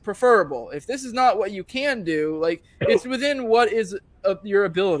this is preferable. If this is not what you can do, like, it's within what is your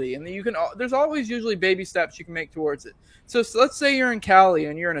ability, and you can. There's always usually baby steps you can make towards it. So let's say you're in Cali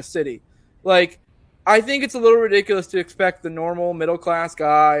and you're in a city. Like, I think it's a little ridiculous to expect the normal middle class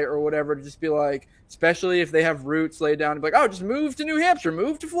guy or whatever to just be like, especially if they have roots laid down, to be like, oh, just move to New Hampshire,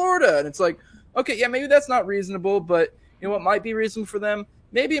 move to Florida. And it's like, okay, yeah, maybe that's not reasonable, but you know what might be reasonable for them?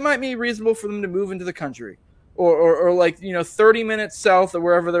 Maybe it might be reasonable for them to move into the country or like, you know, 30 minutes south of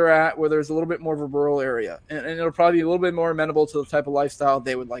wherever they're at, where there's a little bit more of a rural area. And it'll probably be a little bit more amenable to the type of lifestyle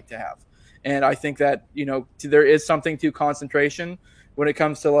they would like to have. And I think that, you know, there is something to concentration when it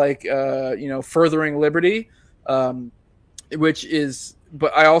comes to, like, you know, furthering liberty, which is,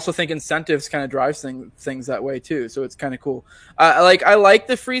 but I also think incentives kind of drives things that way too. So it's kind of cool. I like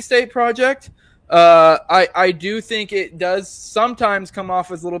the Free State Project. I do think it does sometimes come off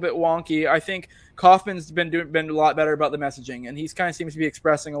as a little bit wonky. I think Kaufman's been a lot better about the messaging, and he's kind of seems to be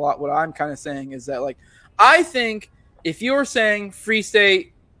expressing a lot. What I'm kind of saying is that, like, I think if you're saying Free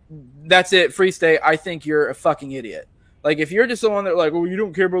State, that's it, Free State, I think you're a fucking idiot. Like, if you're just the one that, like, well, you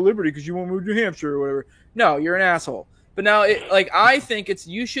don't care about liberty because you won't move to New Hampshire or whatever. No, you're an asshole. But now, I think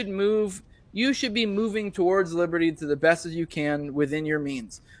you should be moving towards liberty to the best as you can within your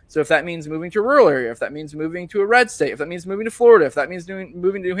means. So if that means moving to a rural area, if that means moving to a red state, if that means moving to Florida, if that means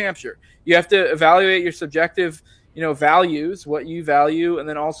moving to New Hampshire, you have to evaluate your subjective, you know, values, what you value, and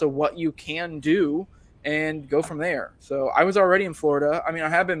then also what you can do, and go from there. So I was already in Florida. I mean, I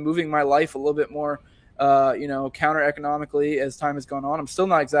have been moving my life a little bit more, you know, counter economically as time has gone on. I'm still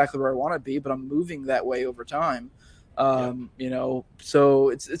not exactly where I want to be, but I'm moving that way over time. You know, so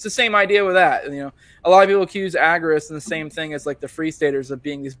it's the same idea with that. You know, a lot of people accuse agorists and the same thing as, like, the Free Staters of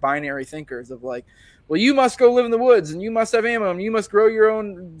being these binary thinkers of, like, well, you must go live in the woods and you must have ammo and you must grow your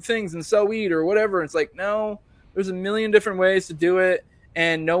own things and sell weed or whatever. It's like, no, there's a million different ways to do it.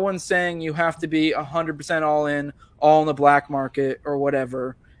 And no one's saying you have to be 100% all in the black market or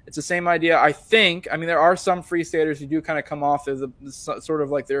whatever. It's the same idea. I mean, there are some Free Staters who do kind of come off as sort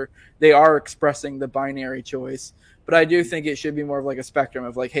of like they are expressing the binary choice. But I do think it should be more of like a spectrum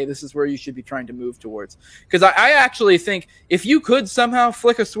of, like, hey, this is where you should be trying to move towards. Because I actually think if you could somehow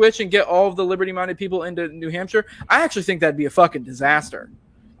flick a switch and get all of the liberty-minded people into New Hampshire, I actually think that'd be a fucking disaster.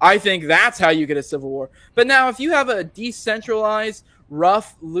 I think that's how you get a civil war. But now if you have a decentralized,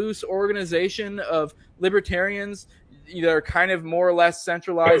 rough, loose organization of libertarians that are kind of more or less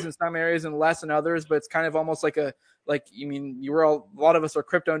centralized in some areas and less in others, but it's kind of almost like a lot of us are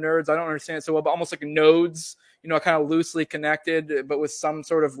crypto nerds. I don't understand it so well, but almost like nodes, you know, kind of loosely connected, but with some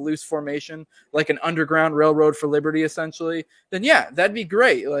sort of loose formation, like an underground railroad for liberty, essentially. Then yeah, that'd be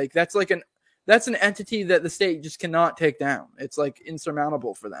great. Like that's an entity that the state just cannot take down. It's like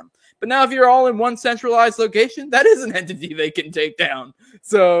insurmountable for them. But now if you're all in one centralized location, that is an entity they can take down.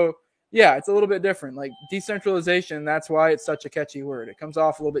 So yeah, it's a little bit different. Like decentralization, that's why it's such a catchy word. It comes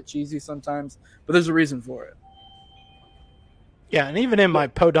off a little bit cheesy sometimes, but there's a reason for it. Yeah, and even in my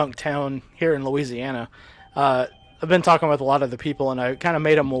podunk town here in Louisiana, I've been talking with a lot of the people, and I kind of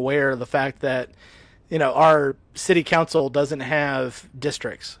made them aware of the fact that, you know, our city council doesn't have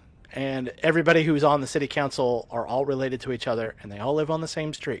districts, and everybody who's on the city council are all related to each other, and they all live on the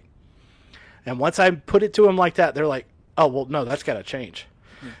same street. And once I put it to them like that, they're like, oh, well, no, that's got to change.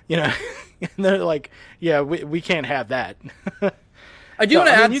 You know, and they're like, yeah, we can't have that. I do want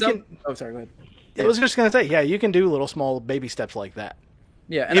to add some. Oh, sorry, go ahead. I was just gonna say, yeah, you can do little small baby steps like that.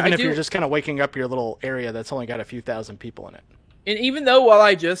 Yeah, and even if you're just kind of waking up your little area that's only got a few thousand people in it. And even though while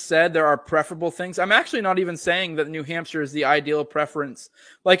I just said there are preferable things, I'm actually not even saying that New Hampshire is the ideal preference.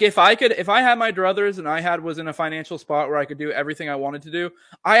 Like if I had my druthers and I was in a financial spot where I could do everything I wanted to do,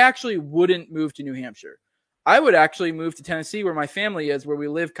 I actually wouldn't move to New Hampshire. I would actually move to Tennessee where my family is, where we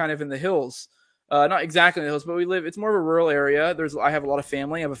live kind of in the hills. Not exactly in the hills, but it's more of a rural area. I have a lot of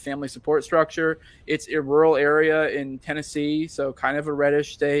family. I have a family support structure. It's a rural area in Tennessee, so kind of a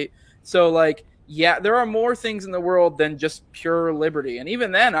reddish state. So like, yeah, there are more things in the world than just pure liberty. And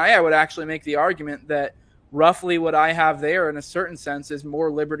even then, I would actually make the argument that roughly what I have there in a certain sense is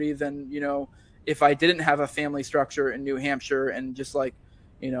more liberty than, if I didn't have a family structure in New Hampshire and just like,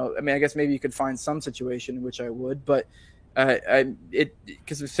 I guess maybe you could find some situation in which I would, but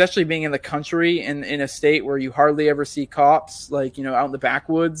because especially being in the country and in a state where you hardly ever see cops, like, out in the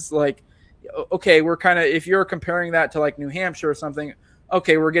backwoods, like, okay, we're kind of, if you're comparing that to like New Hampshire or something,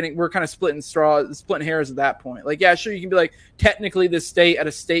 okay, we're kind of splitting hairs at that point. Like, yeah, sure, you can be like, technically this state at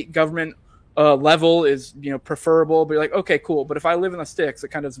a state government level is, preferable, but you're like, okay, cool. But if I live in the sticks, it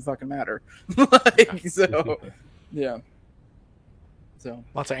kind of doesn't fucking matter. So, yeah. So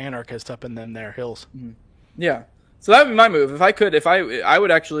lots of anarchists up in them there hills. Mm-hmm. Yeah. So that would be my move. If I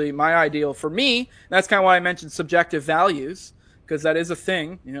would actually, my ideal for me, that's kind of why I mentioned subjective values, because that is a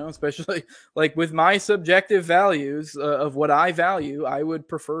thing, especially like with my subjective values of what I value, I would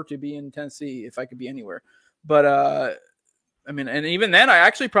prefer to be in Tennessee if I could be anywhere. But, and even then, I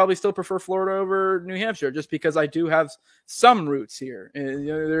actually probably still prefer Florida over New Hampshire, just because I do have some roots here.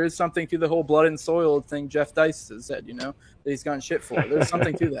 There is something to the whole blood and soil thing Jeff Dice has said, that he's gotten shit for. There's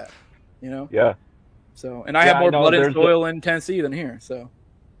something to that, Yeah. So, and I have more blood and soil in Tennessee than here. So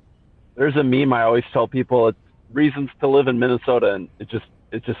there's a meme I always tell people: it's reasons to live in Minnesota, and it just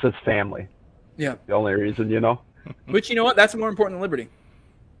says family. Yeah, the only reason, Which, you know what? That's more important than liberty,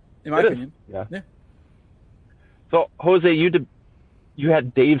 in my opinion. Yeah. So, Jose, you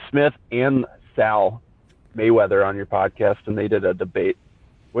had Dave Smith and Sal Mayweather on your podcast, and they did a debate.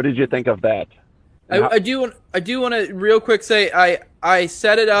 What did you think of that? I do want to real quick say I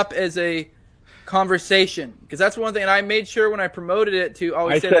set it up as a conversation, because that's one thing, and I made sure when I promoted it to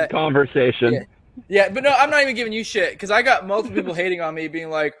always say that conversation. Yeah, but no, I'm not even giving you shit, because I got multiple people hating on me, being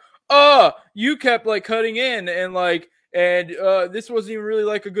like, "Oh, you kept like cutting in and like, and this wasn't even really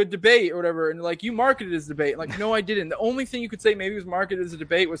like a good debate or whatever," and like you marketed it as a debate. Like, no, I didn't. The only thing you could say maybe was marketed as a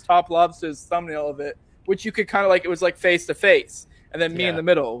debate was Top Lobster's thumbnail of it, which you could kind of like, it was like face to face, and then me in the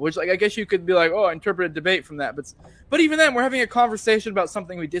middle, which like I guess you could be like, oh, I interpret a debate from that, but even then, we're having a conversation about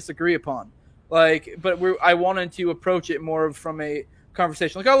something we disagree upon. Like, but I wanted to approach it more from a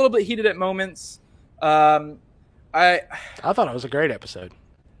conversation. Like, got a little bit heated at moments. I thought it was a great episode.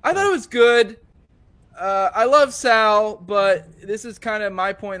 I thought it was good. I love Sal, but this is kind of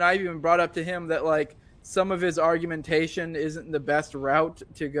my point. I've even brought up to him that like some of his argumentation isn't the best route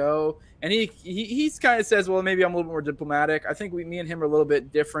to go, and he's kind of says, well, maybe I'm a little more diplomatic. I think me and him are a little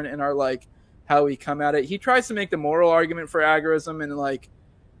bit different in our like how we come at it. He tries to make the moral argument for agorism, and like,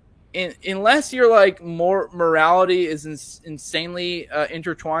 unless you're like morality is insanely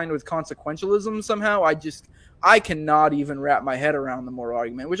intertwined with consequentialism somehow, I cannot even wrap my head around the moral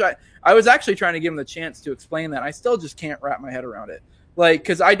argument, which I was actually trying to give him the chance to explain that. I still just can't wrap my head around it. Like,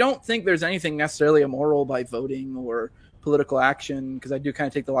 because I don't think there's anything necessarily immoral by voting or political action, because I do kind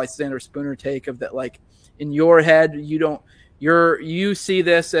of take the Lysander Spooner take of that, like, in your head, you see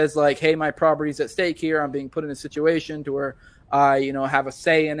this as like, hey, my property's at stake here. I'm being put in a situation to where I, have a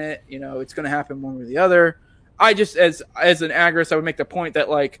say in it. It's going to happen one way or the other. I just, as an agorist, I would make the point that,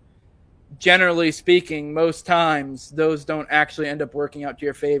 like, generally speaking, most times those don't actually end up working out to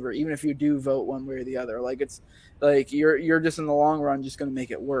your favor, even if you do vote one way or the other. Like, it's like you're just in the long run just going to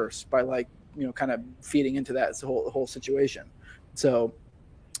make it worse by like, kind of feeding into that whole situation. So,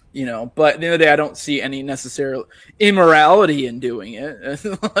 but at the end of the day, I don't see any necessary immorality in doing it.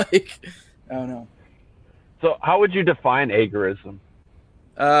 Like, I don't know. So how would you define agorism?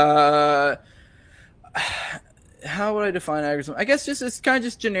 How would I define agorism? I guess it's kind of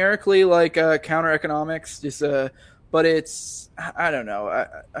just generically like counter economics. But it's, I don't know. I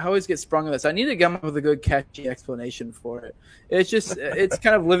always get sprung on this. I need to come up with a good catchy explanation for it. It's just it's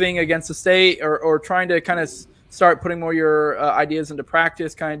kind of living against the state or trying to kind of start putting more your ideas into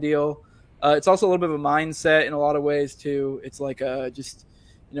practice kind of deal. It's also a little bit of a mindset in a lot of ways too. It's like just.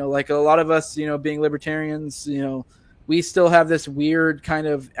 Like a lot of us, being libertarians, we still have this weird kind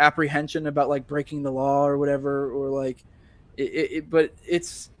of apprehension about like breaking the law or whatever, or like but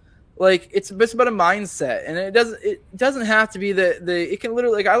it's like it's about a mindset, and it doesn't have to be it can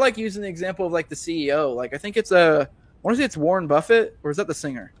literally, like, I like using the example of like the CEO. Like I think it's I want to say it's Warren Buffett, or is that the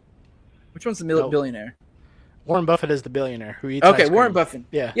singer? Which one's the billionaire? Warren Buffett is the billionaire who eats Okay, ice cream. Warren Buffett.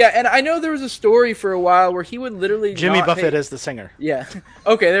 Yeah. Yeah, and I know there was a story for a while where he would literally Jimmy Buffett is the singer. Yeah.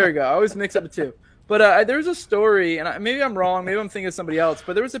 Okay, there we go. I always mix up the two. But there was a story, and maybe I'm wrong, maybe I'm thinking of somebody else,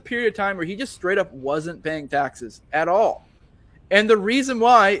 but there was a period of time where he just straight up wasn't paying taxes at all. And the reason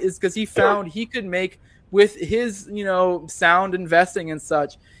why is because he found he could make, with his, sound investing and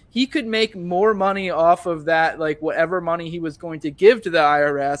such, he could make more money off of that, like whatever money he was going to give to the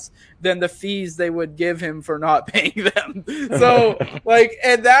IRS than the fees they would give him for not paying them. So like,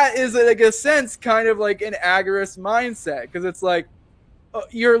 and that is like a sense kind of like an agorist mindset, because it's like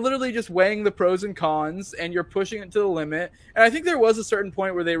you're literally just weighing the pros and cons and you're pushing it to the limit. And I think there was a certain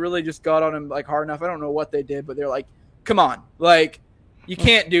point where they really just got on him like hard enough. I don't know what they did, but they're like, come on, like, you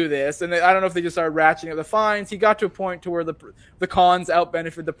can't do this. And I don't know if they just started ratcheting up the fines. He got to a point to where the cons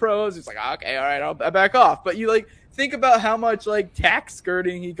out-benefited the pros. It's like, okay, all right, I'll back off. But you like think about how much like tax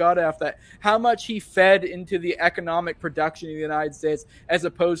skirting he got after that, how much he fed into the economic production of the United States as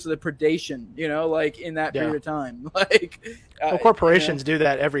opposed to the predation, like in that period of time. Like, corporations do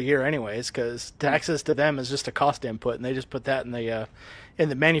that every year anyways, because taxes to them is just a cost input, and they just put that in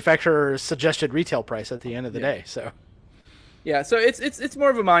the manufacturer's suggested retail price at the end of the day. So. Yeah, so it's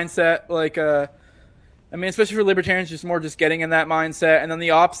more of a mindset, like I mean, especially for libertarians, just more just getting in that mindset. And then the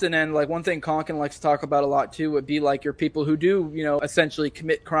opposite end, like one thing Konkin likes to talk about a lot too, would be like your people who do, essentially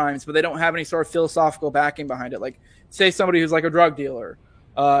commit crimes, but they don't have any sort of philosophical backing behind it. Like say somebody who's like a drug dealer,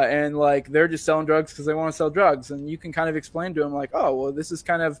 and like they're just selling drugs because they want to sell drugs, and you can kind of explain to them like, oh, well, this is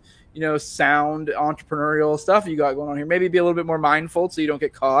kind of sound entrepreneurial stuff you got going on here. Maybe be a little bit more mindful so you don't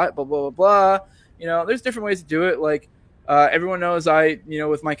get caught. Blah blah blah blah. There's different ways to do it. Like. Everyone knows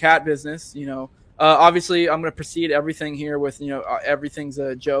with my cat business, obviously I'm going to proceed everything here with, everything's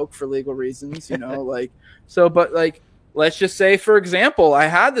a joke for legal reasons, but like, let's just say, for example, I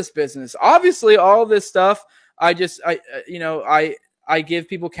had this business, obviously all this stuff. I give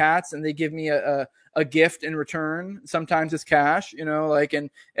people cats and they give me a gift in return. Sometimes it's cash, and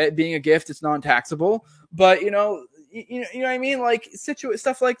it being a gift, it's non-taxable, but you know what I mean? Like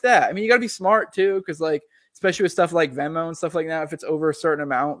stuff like that. I mean, you gotta be smart too. Cause like, especially with stuff like Venmo and stuff like that, if it's over a certain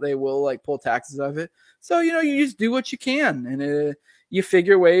amount, they will like pull taxes of it. So, you just do what you can, and you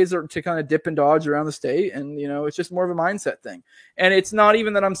figure ways to kind of dip and dodge around the state. And, it's just more of a mindset thing. And it's not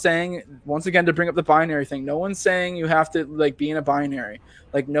even that I'm saying, once again, to bring up the binary thing, no one's saying you have to like be in a binary.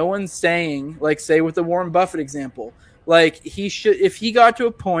 Like no one's saying, like say with the Warren Buffett example, like he should, if he got to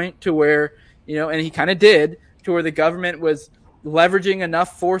a point to where, and he kind of did, to where the government was leveraging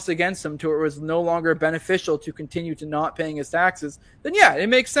enough force against him to where it was no longer beneficial to continue to not paying his taxes, then yeah, it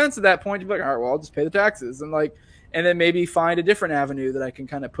makes sense at that point to be like, all right, well, I'll just pay the taxes, and then maybe find a different avenue that I can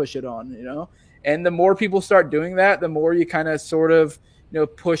kind of push it on, And the more people start doing that, the more you kind of sort of,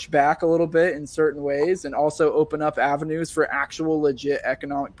 push back a little bit in certain ways, and also open up avenues for actual legit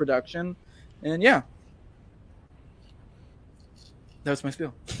economic production. And yeah, that was my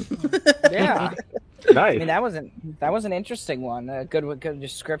spiel. Yeah. Nice. I mean, that was an interesting one. A good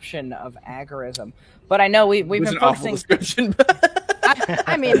description of agorism. But I know we've been an awful focusing. description.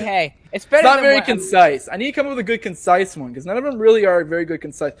 I mean, hey, it's better. It's not than very what, concise. I need to come up with a good concise one, because none of them really are very good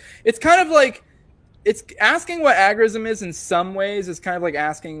concise. It's kind of like, it's asking what agorism is in some ways is kind of like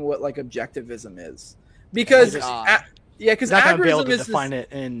asking what like objectivism is, because because not going to be able agorism to is define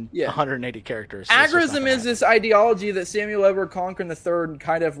it in 180 characters. Agorism is this ideology that Samuel Edward Conklin III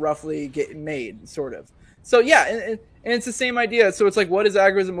kind of roughly made, sort of. So yeah, and it's the same idea. So it's like, what is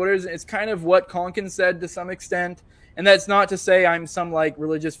agorism? What is it? It's kind of what Conklin said to some extent, and that's not to say I'm some like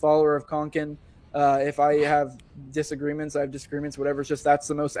religious follower of Conklin. If I have disagreements, I have disagreements. Whatever. It's just that's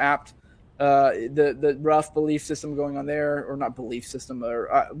the most apt. The rough belief system going on there, or not belief system,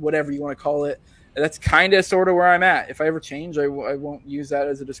 or whatever you want to call it. That's kind of sort of where I'm at. If I ever change, I won't use that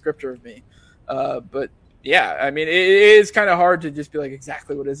as a descriptor of me. But yeah, I mean, it is kind of hard to just be like,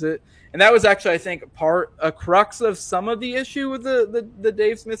 exactly what is it? And that was actually, I think, a crux of some of the issue with the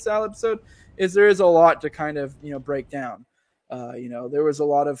Dave Smith style episode, is there is a lot to kind of, break down. There was a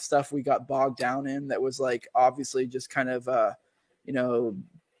lot of stuff we got bogged down in that was like, obviously just kind of,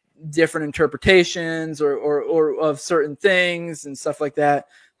 different interpretations or of certain things and stuff like that.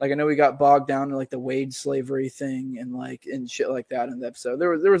 Like I know we got bogged down in like the wage slavery thing and shit like that in the episode.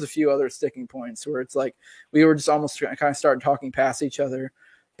 There was a few other sticking points where it's like we were just almost kind of starting talking past each other.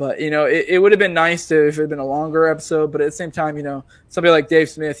 But, it would have been nice if it had been a longer episode. But at the same time, somebody like Dave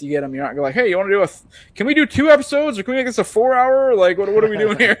Smith, you get him, you're not going like, hey, you want to can we do 2 episodes or can we make this a 4-hour? Like, what are we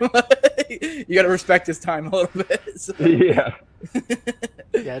doing here? You got to respect his time a little bit. So. Yeah.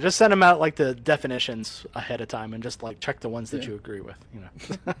 Yeah, just send them out like the definitions ahead of time and just like check the ones that you agree with,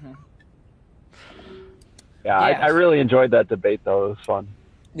 Yeah, I really enjoyed that debate, though. It was fun.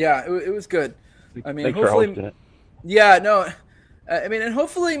 Yeah, it was good. I mean, Thanks for hopefully, hosting it. yeah, no, I mean, and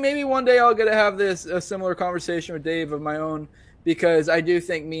hopefully, maybe one day I'll get to have a similar conversation with Dave of my own, because I do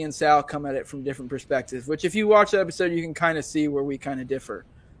think me and Sal come at it from different perspectives. Which, if you watch the episode, you can kind of see where we kind of differ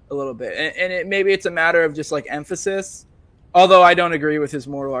a little bit, and maybe it's a matter of just like emphasis. Although I don't agree with his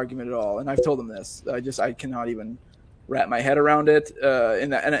moral argument at all, and I've told him this. I cannot even wrap my head around it,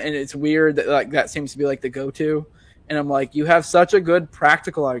 and it's weird that like that seems to be like the go-to. And I'm like, you have such a good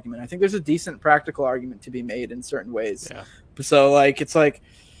practical argument. I think there's a decent practical argument to be made in certain ways. Yeah. So like, it's like,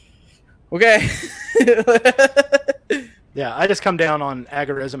 okay. Yeah, I just come down on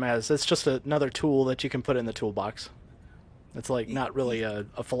agorism as it's just another tool that you can put in the toolbox. It's like not really a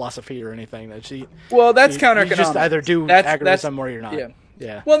philosophy or anything. Well, that's counter-economics. You just either do agorism or you're not. Yeah.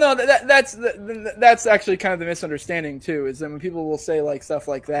 Yeah. Well, no, that's actually kind of the misunderstanding too. Is that when people will say like stuff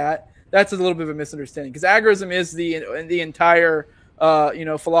like that, that's a little bit of a misunderstanding, because agorism is the entire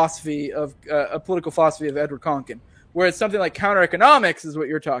philosophy of a political philosophy of Edward Conkin, whereas something like counter-economics is what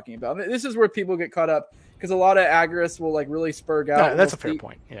you're talking about. This is where people get caught up, because a lot of agorists will like really spurg out. No, that's a fair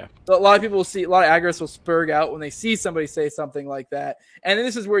point. Yeah. A lot of people will see, a lot of agorists will spurg out when they see somebody say something like that, and then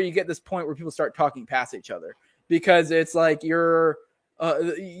this is where you get this point where people start talking past each other, because it's like you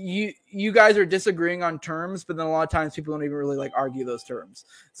guys are disagreeing on terms, but then a lot of times people don't even really like argue those terms.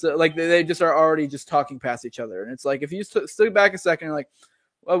 So like they just are already just talking past each other. And it's like, if you stood back a second, you're like,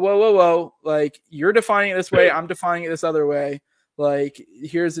 whoa, like you're defining it this way, I'm defining it this other way. Like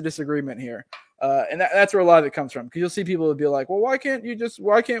here's the disagreement here. And that's where a lot of it comes from, because you'll see people will be like, well, why can't you just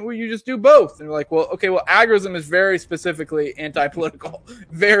do both? And you're like, well, okay, well, agorism is very specifically anti-political,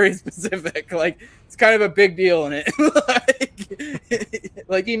 very specific. Like it's kind of a big deal in it.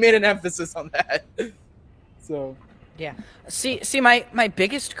 like he made an emphasis on that. So yeah. See, my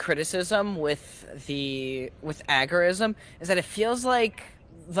biggest criticism with agorism is that it feels like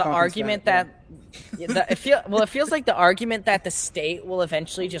the argument that it feels like the argument that the state will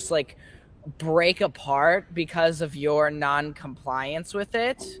eventually just like break apart because of your non-compliance with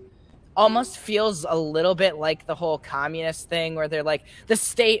it almost feels a little bit like the whole communist thing, where they're like, the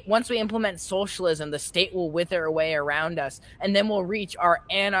state, once we implement socialism, the state will wither away around us and then we'll reach our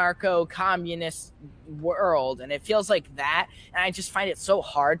anarcho-communist world. And it feels like that, and I just find it so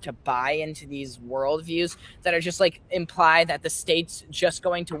hard to buy into these worldviews that are just like imply that the state's just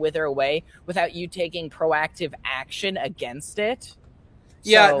going to wither away without you taking proactive action against it.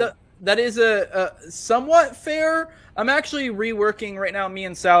 Yeah, that is a somewhat fair. I'm actually reworking right now. Me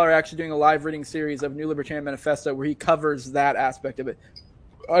and Sal are actually doing a live reading series of New Libertarian Manifesto where he covers that aspect of it.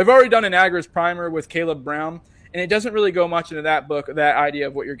 I've already done an agorist primer with Caleb Brown, and it doesn't really go much into that book, that idea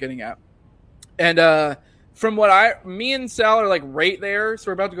of what you're getting at. And from what me and Sal are like right there, so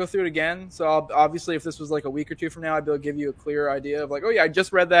we're about to go through it again. So obviously, if this was like a week or two from now, I'd be able to give you a clear idea of like, oh yeah, I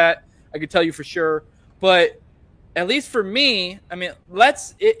just read that. I could tell you for sure. But at least for me, I mean,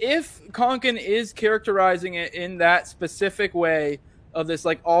 if Conkin is characterizing it in that specific way of this,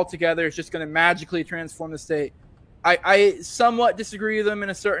 like altogether, it's just going to magically transform the state. I somewhat disagree with him in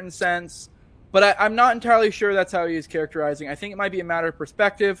a certain sense, but I'm not entirely sure that's how he is characterizing. I think it might be a matter of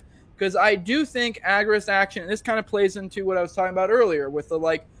perspective, because I do think agorist action, and this kind of plays into what I was talking about earlier with the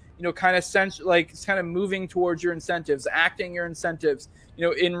kind of moving towards your incentives, acting your incentives,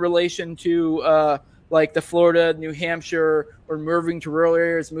 in relation to like the Florida, New Hampshire, or moving to rural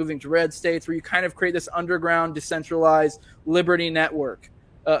areas, moving to red states, where you kind of create this underground, decentralized liberty network,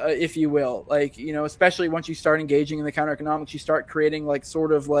 if you will. Like, especially once you start engaging in the counter economics, you start creating like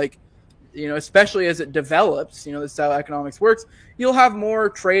sort of like, especially as it develops, this is how economics works, you'll have more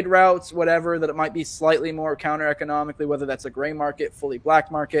trade routes, whatever, that it might be slightly more counter economically, whether that's a gray market, fully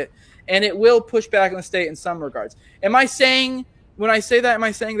black market, and it will push back on the state in some regards. When I say that, am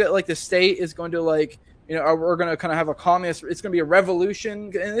I saying that like the state is going to like, we're going to kind of have a communist, it's going to be a revolution?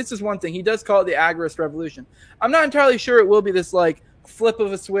 And this is one thing. He does call it the agorist revolution. I'm not entirely sure it will be this like flip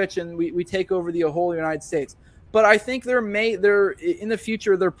of a switch and we take over the whole United States. But I think in the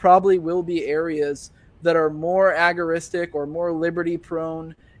future, there probably will be areas that are more agoristic or more liberty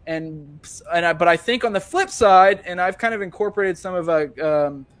prone. But I think on the flip side, and I've kind of incorporated some of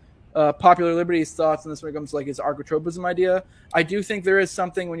Popular Liberty's thoughts on this when it comes to like his argotropism idea. I do think there is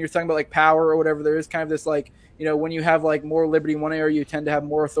something when you're talking about like power or whatever, there is kind of this like, when you have like more liberty in one area, you tend to have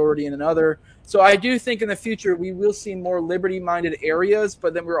more authority in another. So I do think in the future we will see more liberty-minded areas,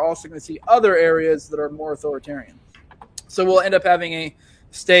 but then we're also going to see other areas that are more authoritarian. So we'll end up having a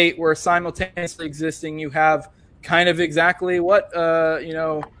state where simultaneously existing, you have kind of exactly what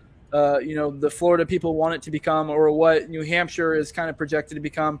the Florida people want it to become, or what New Hampshire is kind of projected to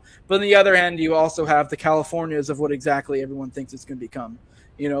become. But on the other hand, you also have the Californias of what exactly everyone thinks it's going to become.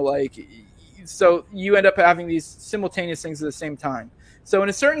 So you end up having these simultaneous things at the same time. So in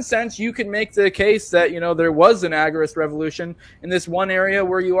a certain sense, you can make the case that, there was an agorist revolution in this one area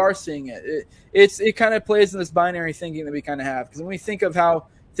where you are seeing it. It kind of plays in this binary thinking that we kind of have. Because when we think of how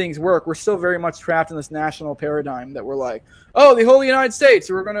things work, we're still very much trapped in this national paradigm that we're like, oh, the whole United States,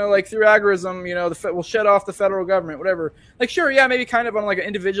 we're going to, like, through agorism, we'll shut off the federal government, whatever. Like, sure, yeah, maybe kind of on like an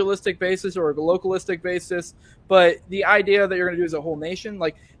individualistic basis or a localistic basis, but the idea that you're going to do as a whole nation,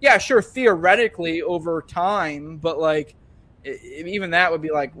 like, yeah, sure, theoretically over time, but like even that would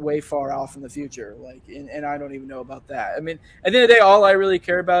be like way far off in the future. Like, and I don't even know about that. I mean, at the end of the day, all I really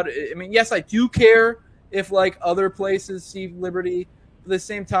care about, I mean, yes, I do care if like other places see liberty. At the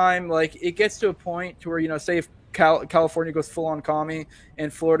same time, like, it gets to a point to where, say if California goes full on commie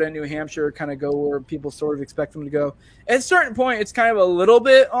and Florida and New Hampshire kind of go where people sort of expect them to go, at a certain point, it's kind of a little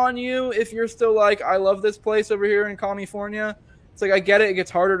bit on you if you're still like, I love this place over here in California. It's like, I get it. It gets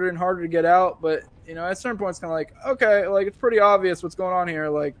harder and harder to get out. But, at a certain point, it's kind of like, okay, like, it's pretty obvious what's going on here.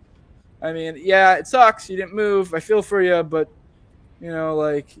 Like, I mean, yeah, it sucks. You didn't move. I feel for you. But,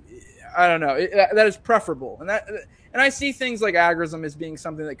 like, I don't know. That is preferable. And I see things like agorism as being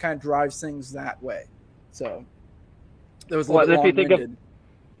something that kind of drives things that way. So that was a little long-winded.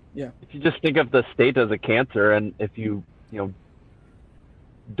 If you just think of the state as a cancer, and if you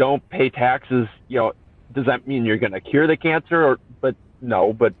don't pay taxes, does that mean you're going to cure the cancer? But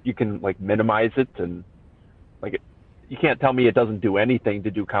you can like minimize it, and like you can't tell me it doesn't do anything to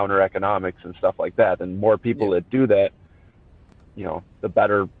do counter economics and stuff like that. And more people that do that, the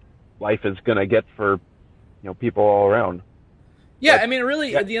better life is going to get for people all around. Yeah, I mean,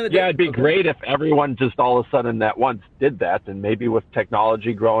 really, at the end of the day, it'd be great if everyone just all of a sudden at once did that, and maybe with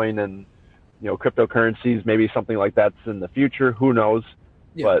technology growing and cryptocurrencies, maybe something like that's in the future. Who knows?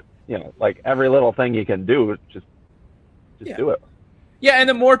 But like every little thing you can do, just do it. Yeah, and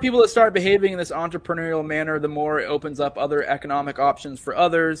the more people that start behaving in this entrepreneurial manner, the more it opens up other economic options for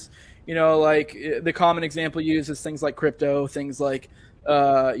others. Like the common example used is things like crypto, things like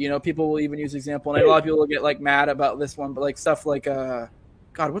people will even use the example, and a lot of people will get like mad about this one, but like stuff like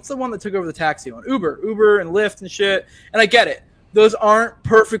what's the one that took over the taxi one? Uber and Lyft and shit. And I get it. Those aren't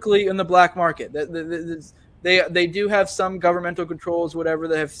perfectly in the black market. They do have some governmental controls, whatever,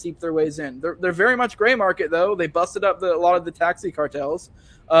 that have seeped their ways in. They're very much gray market though. They busted up a lot of the taxi cartels.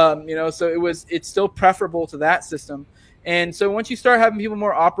 So it's still preferable to that system. And so once you start having people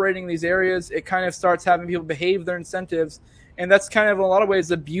more operating in these areas, it kind of starts having people behave their incentives. And that's kind of, in a lot of ways,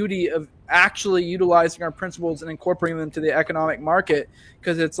 the beauty of actually utilizing our principles and incorporating them to the economic market.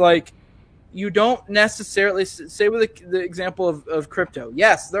 Because it's like, you don't necessarily, say with the example of crypto.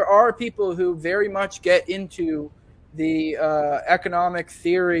 Yes, there are people who very much get into the economic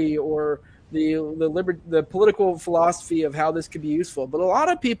theory or the political philosophy of how this could be useful. But a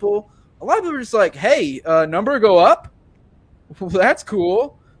lot of people are just like, hey, number go up? Well, that's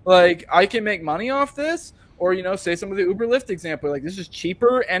cool. Like, I can make money off this. Or, say some of the Uber Lyft example, like, this is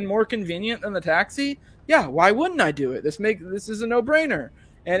cheaper and more convenient than the taxi. Yeah, why wouldn't I do it? This is a no-brainer.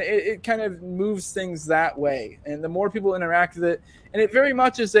 And it kind of moves things that way. And the more people interact with it, and it very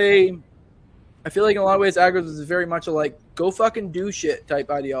much is I feel like in a lot of ways, agorism is very much a like, go fucking do shit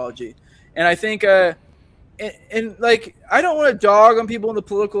type ideology. And I think, and like, I don't want to dog on people in the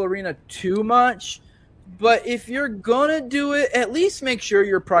political arena too much, but if you're going to do it, at least make sure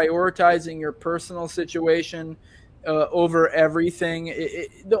you're prioritizing your personal situation over everything.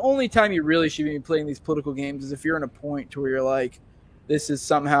 The only time you really should be playing these political games is if you're in a point to where you're like, this is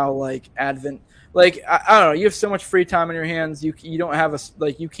somehow like advent. Like, I don't know, you have so much free time in your hands. You don't have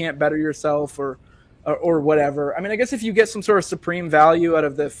you can't better yourself or whatever. I mean, I guess if you get some sort of supreme value out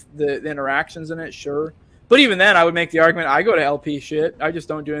of the interactions in it, sure. But even then, I would make the argument, I go to LP shit. I just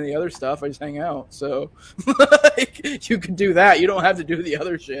don't do any of the other stuff. I just hang out. So like, you can do that. You don't have to do the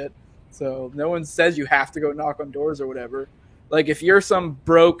other shit. So no one says you have to go knock on doors or whatever. Like, if you're some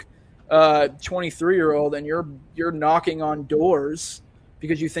broke 23-year-old and you're knocking on doors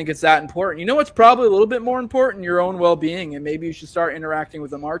because you think it's that important, what's probably a little bit more important? Your own well-being, and maybe you should start interacting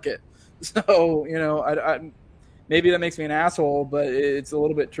with the market. So, I maybe that makes me an asshole, but it's a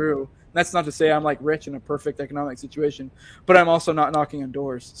little bit true. That's not to say I'm like rich in a perfect economic situation, but I'm also not knocking on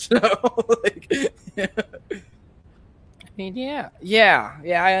doors. So, like, yeah. mean, yeah,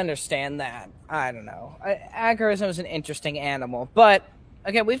 I understand that. I don't know. Agorism is an interesting animal, but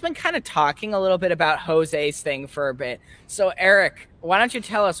again, we've been kind of talking a little bit about Jose's thing for a bit. So, Eric, why don't you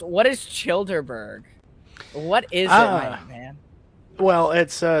tell us, what is Childerberg? What is it, my man? Well,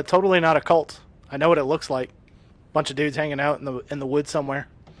 it's totally not a cult. I know what it looks like. Bunch of dudes hanging out in the woods somewhere,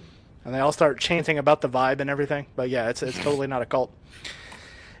 and they all start chanting about the vibe and everything. But yeah, it's totally not a cult.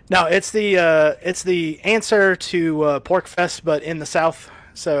 No, it's the answer to Porkfest, but in the South.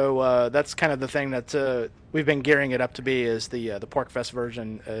 So that's kind of the thing that we've been gearing it up to be, is the Porkfest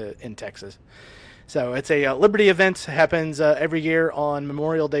version in Texas. So it's a Liberty event. It happens every year on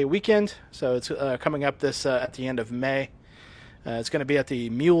Memorial Day weekend. So it's coming up this at the end of May. It's going to be at the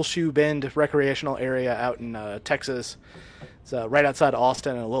Muleshoe Bend recreational area out in Texas. It's right outside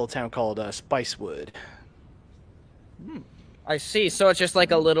Austin in a little town called Spicewood. I see. So it's just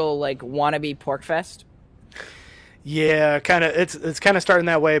like a little like wannabe Porkfest? Yeah, kind of. It's kind of starting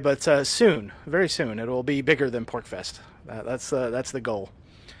that way, but soon, very soon, it will be bigger than Porkfest. That's the goal.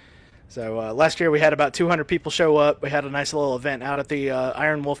 So last year we had about 200 people show up. We had a nice little event out at the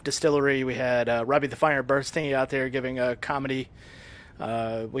Iron Wolf Distillery. We had Robbie the Fire Bernstein out there giving a comedy.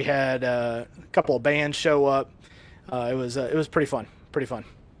 We had a couple of bands show up. It was pretty fun. Pretty fun.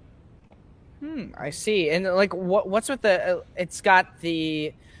 I see. And like, what's with the? It's got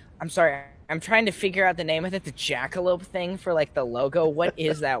the. I'm sorry. I'm trying to figure out the name of it. The jackalope thing for like the logo. What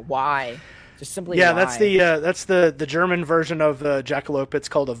is that? Why? Just simply. Yeah, why? that's the German version of the jackalope. It's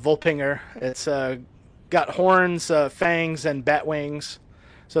called a Volpinger. It's got horns, fangs, and bat wings.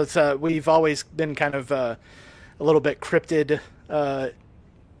 So it's we've always been kind of a little bit cryptid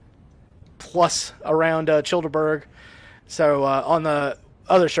plus around Childerberg. So on the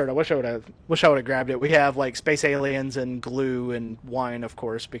other shirt, I wish I would have grabbed it. We have like space aliens and glue and wine, of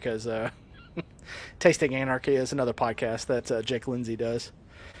course, because Tasting Anarchy is another podcast that Jake Lindsay does.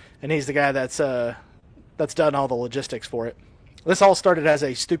 And he's the guy that's done all the logistics for it. This all started as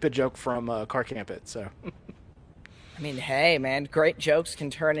a stupid joke from Car Camp It. So, I mean, hey, man, great jokes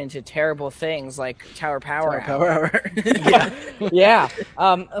can turn into terrible things like Tower Power Hour. Yeah.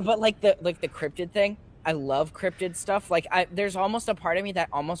 But like the cryptid thing, I love cryptid stuff. Like, there's almost a part of me that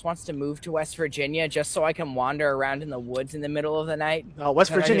almost wants to move to West Virginia just so I can wander around in the woods in the middle of the night.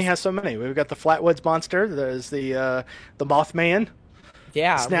 West Virginia has so many. We've got the Flatwoods Monster. There's the Mothman.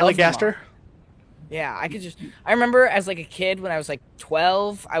 Yeah, Snallygaster. Yeah, I remember as like a kid when I was like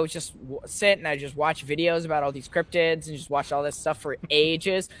 12, I would just sit and I just watch videos about all these cryptids and just watch all this stuff for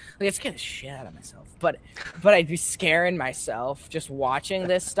ages. Like, it scared the shit out of myself. But I'd be scaring myself just watching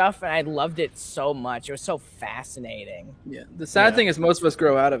this stuff, and I loved it so much. It was so fascinating. Yeah. The sad thing is most of us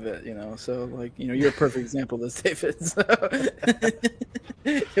grow out of it, So like, you're a perfect example of this, David. So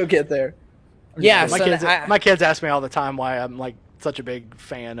you'll get there. Yeah, my kids ask me all the time why I'm like such a big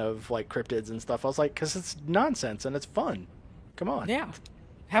fan of like cryptids and stuff. I was like, because it's nonsense and it's fun. Come on. Yeah,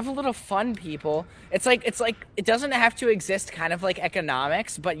 have a little fun, people. It's like it doesn't have to exist kind of like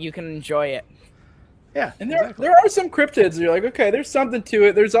economics, but you can enjoy it. Yeah, and there are some cryptids you're like, okay, there's something to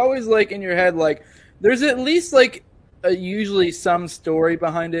it. There's always like in your head, like there's at least like usually some story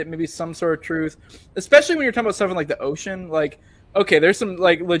behind it, maybe some sort of truth, especially when you're talking about something like the ocean. Like, okay, there's some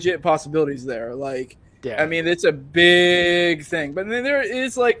like legit possibilities there. Like, yeah. I mean, it's a big thing, but then there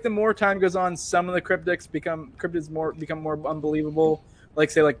is like the more time goes on, some of the cryptids become more unbelievable.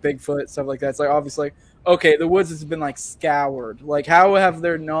 Like say like Bigfoot, stuff like that. It's like obviously, like, okay, the woods has been like scoured. Like, how have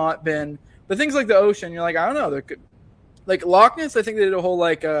there not been? But things like the ocean, you're like, I don't know. There could, like Loch Ness, I think they did a whole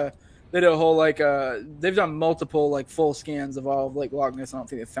they've done multiple like full scans of all of like Loch Ness. I don't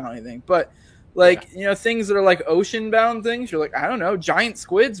think they found anything, but. Like, things that are like ocean-bound things, you're like, I don't know. Giant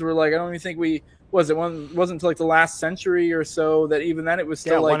squids were like, I don't even think wasn't until like the last century or so that even then it was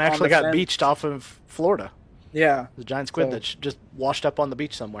still like one actually got beached off of Florida. Yeah. The giant squid that just washed up on the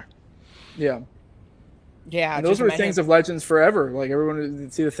beach somewhere. Yeah. Yeah. And those were things of legends forever. Like everyone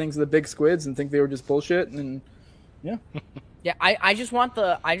would see the things of the big squids and think they were just bullshit. And yeah. Yeah, I just want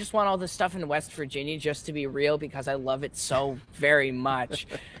all this stuff in West Virginia just to be real because I love it so very much.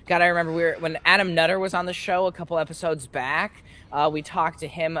 God, I remember when Adam Nutter was on the show a couple episodes back, we talked to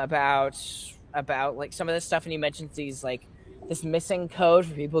him about like some of this stuff, and he mentioned this missing code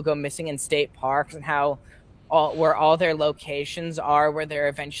for people who go missing in state parks and how where all their locations are where they're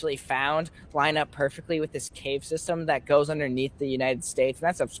eventually found line up perfectly with this cave system that goes underneath the United States, and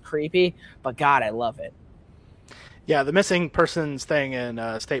that stuff's creepy, but God, I love it. Yeah, the missing persons thing in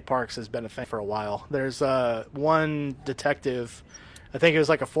state parks has been a thing for a while. There's one detective, I think it was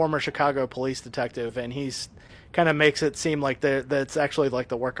like a former Chicago police detective, and he's kind of makes it seem like that's actually like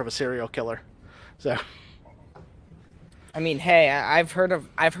the work of a serial killer. So, I mean, hey, I've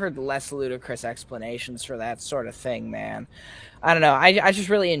heard less ludicrous explanations for that sort of thing, man. I don't know. I just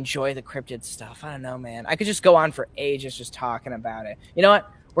really enjoy the cryptid stuff. I don't know, man. I could just go on for ages just talking about it. You know what?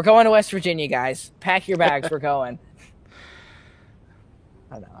 We're going to West Virginia, guys. Pack your bags. We're going.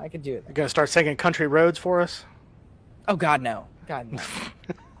 I don't know. I could do it. You're gonna start singing country roads for us? Oh God, no. God, no.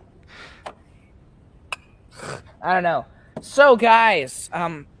 I don't know. So, guys,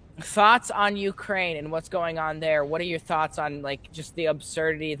 thoughts on Ukraine and what's going on there? What are your thoughts on like just the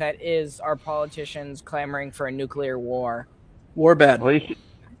absurdity that is our politicians clamoring for a nuclear war? War bad. Well,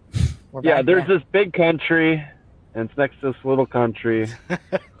 We're there's this big country, and it's next to this little country.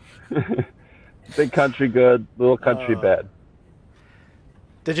 Big country good, little country bad.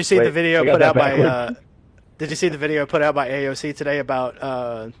 Did you see the video I got put that out by? backwards. Did you see the video put out by AOC today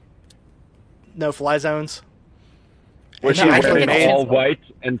about no-fly zones? Was No, she actually wearing made- all white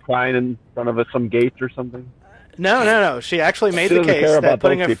and crying in front of some gate or something? No. She actually made She the doesn't case care that about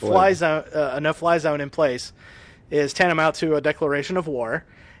putting those a people fly anymore. zone, a no-fly zone in place, is tantamount to a declaration of war.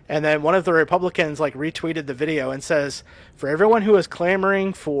 And then one of the Republicans like retweeted the video and says, "For everyone who is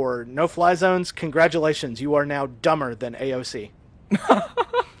clamoring for no-fly zones, congratulations, you are now dumber than AOC."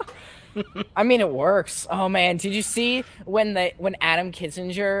 I mean, it works. Oh man, did you see when Adam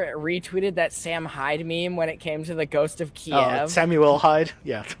Kinzinger retweeted that Sam Hyde meme when it came to the Ghost of Kiev? Samuel Hyde.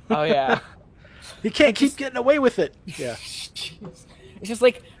 Yeah. Oh yeah. You can't keep getting away with it. Yeah. Jeez. It's just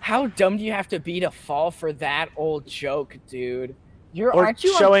like, how dumb do you have to be to fall for that old joke, dude? Or Aren't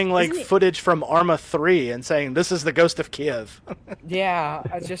you showing like isn't it- footage from Arma 3 and saying, "This is the Ghost of Kiev." Yeah,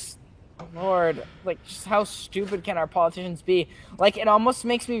 I just, Lord, like, just how stupid can our politicians be? Like, it almost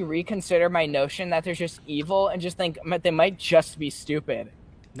makes me reconsider my notion that they're just evil and just think they might just be stupid.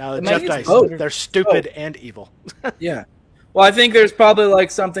 No, It Jeff might- Dice, both. they're stupid and evil. Yeah. Well, I think there's probably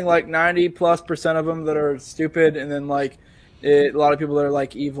like something like 90+% of them that are stupid, and then like a lot of people that are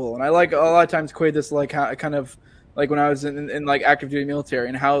like evil. And I like a lot of times equate this like how kind of like when I was in like active duty military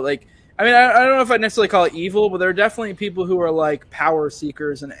and how like I mean I don't know if I necessarily call it evil, but there are definitely people who are like power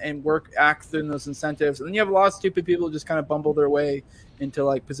seekers and act through those incentives. And then you have a lot of stupid people who just kind of bumble their way into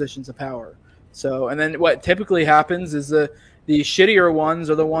like positions of power. So and then what typically happens is the shittier ones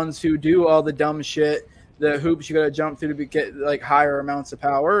are the ones who do all the dumb shit, the hoops you got to jump through to get like higher amounts of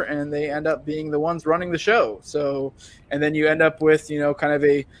power, and they end up being the ones running the show. So, and then you end up with, you know, kind of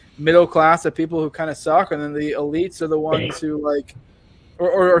a middle class of people who kind of suck, and then the elites are the ones who like,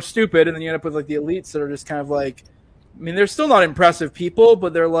 or are stupid, and then you end up with like the elites that are just kind of like, I mean, they're still not impressive people,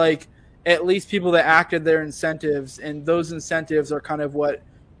 but they're like at least people that acted their incentives, and those incentives are kind of what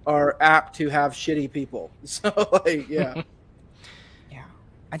are apt to have shitty people. So, like, yeah. Yeah.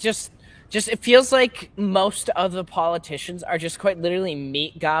 I just it feels like most of the politicians are just quite literally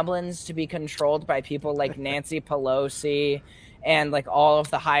meat goblins to be controlled by people like Nancy Pelosi and like all of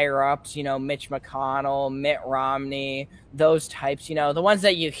the higher ups, you know, Mitch McConnell, Mitt Romney, those types, you know, the ones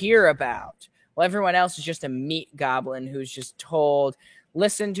that you hear about. Well, everyone else is just a meat goblin who's just told,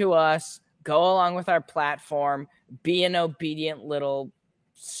 listen to us, go along with our platform, be an obedient little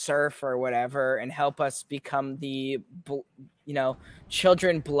serf or whatever, and help us become the, you know,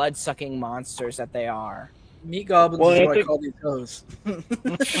 children blood-sucking monsters that they are. Meat goblins Well, is I what I think- call these hoes.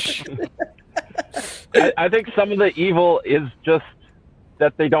 I think some of the evil is just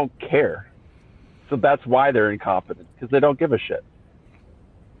that they don't care. So that's why they're incompetent, because they don't give a shit.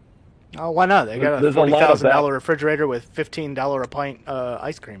 Oh, why not? They got a There's a lot of $40,000 refrigerator with $15 a pint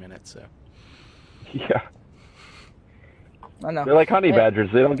ice cream in it. So Yeah. I know. They're like honey badgers.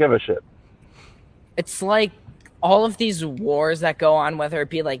 They don't give a shit. It's like all of these wars that go on, whether it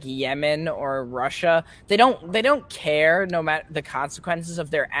be like Yemen or Russia, they don't care no matter the consequences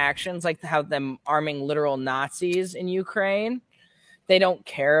of their actions, like how them arming literal Nazis in Ukraine. They don't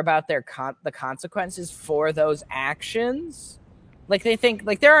care about the consequences for those actions. Like they think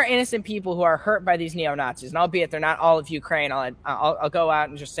like there are innocent people who are hurt by these neo-Nazis, and albeit they're not all of Ukraine, I'll go out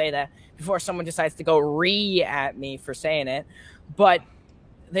and just say that before someone decides to go at me for saying it, but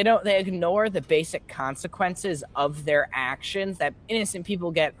they ignore the basic consequences of their actions, that innocent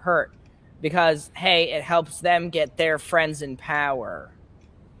people get hurt because, hey, it helps them get their friends in power.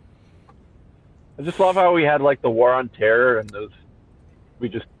 I just love how we had like the war on terror and we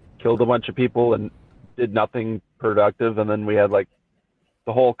just killed a bunch of people and did nothing productive, and then we had like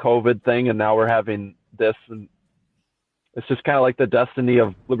the whole COVID thing, and now we're having this, and it's just kind of like the destiny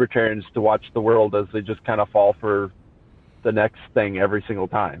of libertarians to watch the world as they just kind of fall for the next thing every single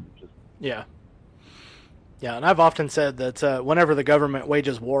time. yeah. Yeah, and I've often said that whenever the government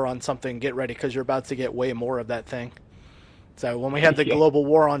wages war on something, get ready because you're about to get way more of that thing. So when we had the Yeah. global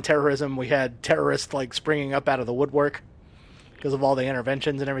war on terrorism, we had terrorists like springing up out of the woodwork. because of all the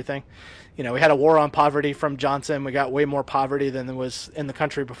interventions and everything. You know, we had a war on poverty from Johnson. We got way more poverty than there was in the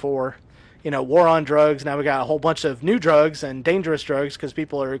country before. You know, war on drugs. Now we got a whole bunch of new drugs and dangerous drugs because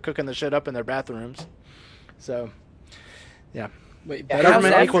people are cooking the shit up in their bathrooms. So, yeah. Wait, Yeah,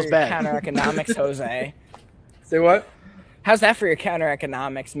 Government how's that equals for your bad. Counter economics, Jose. Say what? How's that for your counter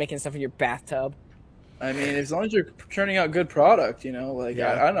economics? Making stuff in your bathtub. I mean, as long as you're churning out good product, you know, like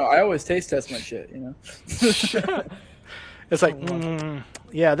Yeah. I don't know. I always taste test my shit, you know. It's like,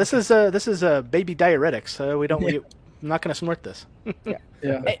 yeah, this is a baby diuretic, so we don't. I'm not going to snort this. Yeah.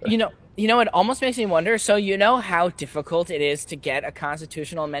 You know, it almost makes me wonder. So you know how difficult it is to get a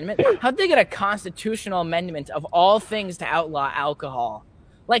constitutional amendment? How'd they get a constitutional amendment of all things to outlaw alcohol?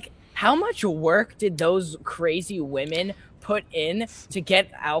 Like, how much work did those crazy women put in to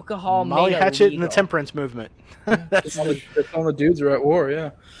get alcohol Molly made Hatchet and the illegal? temperance movement. That's all the dudes are at war,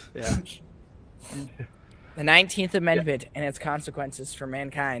 yeah. Yeah. The 19th Amendment and its consequences for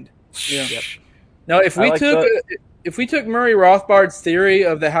mankind. Yeah. Now, if we took Murray Rothbard's theory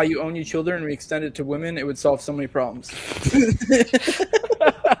of the how you own your children and we extend it to women, it would solve so many problems.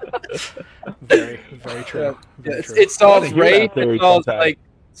 Very, very true. Yeah. Very true. It solves hear that rape. theory It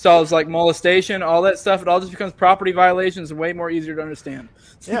solves like molestation, all that stuff. It all just becomes property violations and way more easier to understand.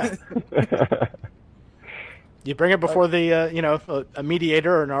 Yeah. You bring it before the a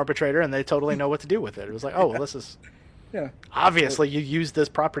mediator or an arbitrator, and they totally know what to do with it. It was like, oh, well, this is obviously you used this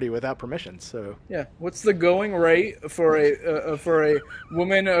property without permission. So Yeah. What's the going rate for a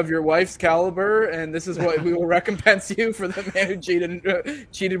woman of your wife's caliber? And this is what we will recompense you for the man who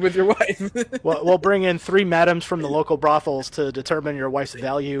cheated with your wife. we'll bring in 3 madams from the local brothels to determine your wife's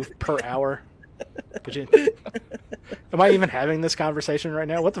value per hour. Am I even having this conversation right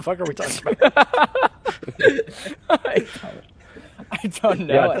now? What the fuck are we talking about? I don't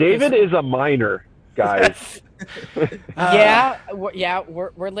know. Yeah, David is a minor, guys.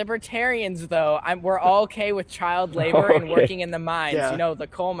 We're libertarians though. We're all okay with child labor and Okay. working in the mines. Yeah. You know, the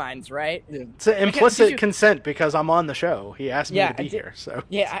coal mines, right? It's an implicit Did you- consent because I'm on the show. He asked me Yeah, to be I did- here. So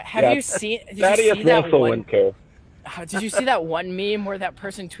Yeah. Have Yeah, you seen? Did you Thaddeus see that also one? wouldn't care. Did you see that one meme where that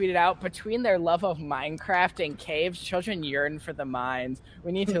person tweeted out, between their love of Minecraft and caves, children yearn for the mines.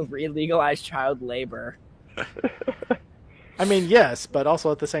 We need to re-legalize child labor. I mean, yes, but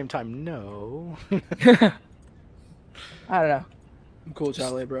also at the same time, no. I don't know. I'm cool with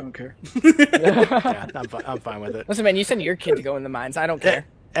child labor. I don't care. Yeah, I'm fine with it. Listen, man, you send your kid to go in the mines. I don't care.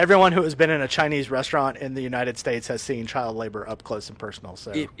 Everyone who has been in a Chinese restaurant in the United States has seen child labor up close and personal.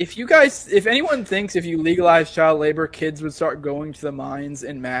 So If anyone thinks if you legalize child labor, kids would start going to the mines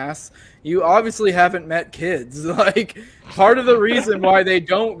en masse, you obviously haven't met kids. Like, part of the reason why they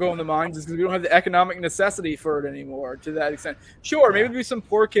don't go in the mines is because we don't have the economic necessity for it anymore to that extent. Sure, maybe there'll be some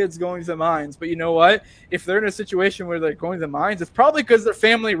poor kids going to the mines, but you know what? If they're in a situation where they're going to the mines, it's probably because their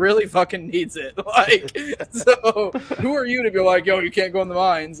family really fucking needs it. Like, so who are you to be like, yo, you can't go in the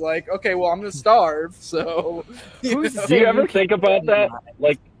mines? Like, okay, well, I'm going to starve, so... Who's Do you ever think about that?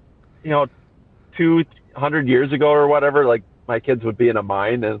 Like, 200 years ago or whatever, like my kids would be in a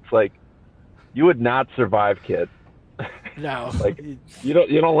mine, and it's like, you would not survive, kid. no, Like, you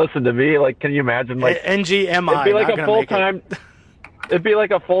don't listen to me. Like, can you imagine? Like, NGMI. it'd be like not a gonna make it. full-time. It'd be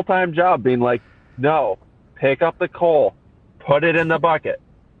like a full-time job, being like, no, pick up the coal, put it in the bucket,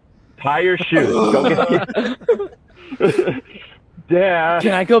 tie your shoes, go get. Dad.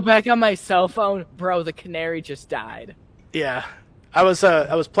 Can I go back on my cell phone? Bro, the canary just died. Yeah, I was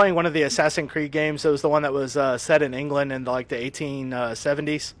playing one of the Assassin's Creed games. It was the one that was set in England in like the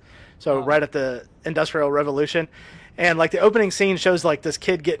 1870s, so right at the Industrial Revolution, and like the opening scene shows like this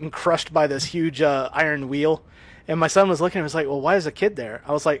kid getting crushed by this huge iron wheel, and my son was looking and was like, "Well, why is a kid there?"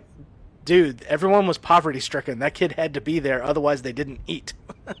 I was like, "Dude, everyone was poverty stricken. That kid had to be there, otherwise they didn't eat."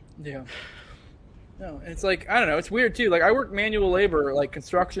 Yeah. No, it's like, I don't know, it's weird too. Like, I worked manual labor, like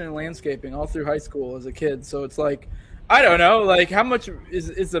construction and landscaping all through high school as a kid. So it's like, I don't know, like how much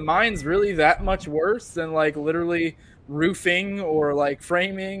is the mines really that much worse than like literally roofing or like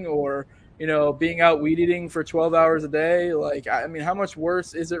framing or, being out weed eating for 12 hours a day? Like, I mean, how much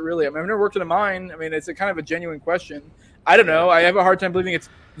worse is it really? I mean, I've never worked in a mine. I mean, it's a kind of a genuine question. I don't know. I have a hard time believing it's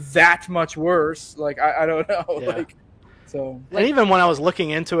that much worse. Like, I don't know. Yeah. Like, so And even when I was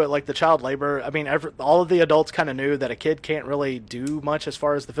looking into it, like the child labor, I mean, all of the adults kind of knew that a kid can't really do much as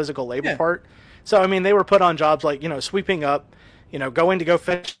far as the physical labor part. So, I mean, they were put on jobs like, sweeping up, going to go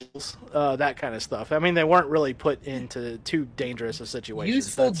fetch, that kind of stuff. I mean, they weren't really put into too dangerous a situation.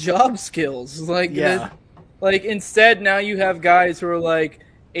 useful job skills. Like, Yeah. like instead now you have guys who are like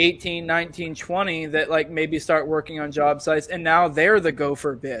 18, 19, 20 that like maybe start working on job sites, and now they're the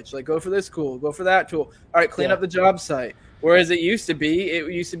gopher bitch. Like, go for this tool, go for that tool. All right, clean Yeah. up the job site. Whereas it used to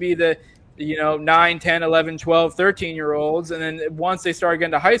be the 9, 10, 11, 12, 13-year-olds. And then once they started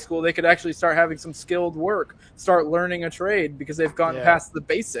getting to high school, they could actually start having some skilled work, start learning a trade because they've gotten past the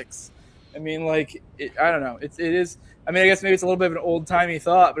basics. I mean, like, I don't know. It is. I mean, I guess maybe it's a little bit of an old-timey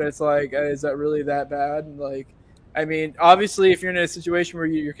thought, but it's like, is that really that bad? Like, I mean, obviously, if you're in a situation where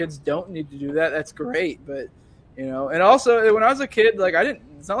your kids don't need to do that, that's great. But, and also when I was a kid, like,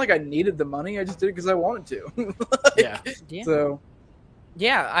 it's not like I needed the money. I just did it because I wanted to. Yeah. So.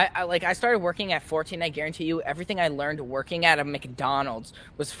 Yeah, I started working at 14. I guarantee you, everything I learned working at a McDonald's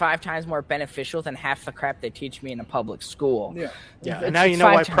was 5 times more beneficial than half the crap they teach me in a public school. Yeah. And now you know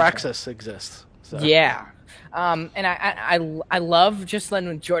why Praxis exists. So. Yeah. And I love just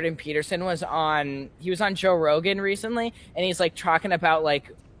when Jordan Peterson was on Joe Rogan recently, and he's like talking about like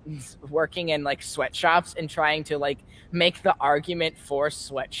working in like sweatshops and trying to like make the argument for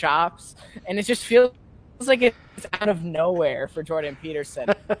sweatshops, and it just feels like it's out of nowhere for Jordan Peterson.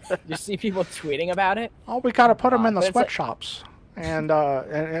 You see people tweeting about it. Oh, we gotta put them in the sweatshops, and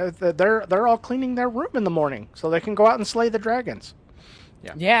they're all cleaning their room in the morning so they can go out and slay the dragons.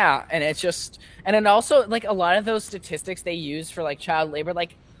 Yeah, and it's just, and then also like a lot of those statistics they use for like child labor,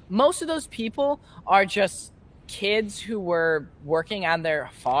 like most of those people are just kids who were working on their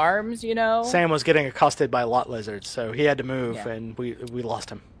farms. Sam was getting accosted by lot lizards, so he had to move, and we lost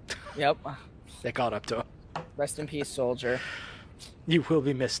him. Yep. They caught up to him. Rest in peace, soldier. You will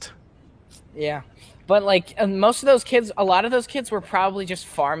be missed. Yeah. But like most of those kids, a lot of those kids were probably just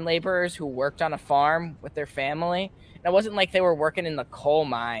farm laborers who worked on a farm with their family. And it wasn't like they were working in the coal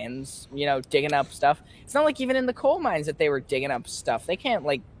mines, digging up stuff. It's not like even in the coal mines that they were digging up stuff. They can't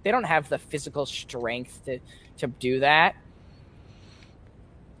they don't have the physical strength to do that.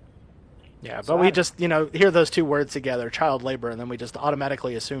 Yeah, but we just, hear those two words together, child labor, and then we just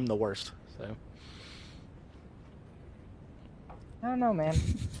automatically assume the worst. So I don't know, man.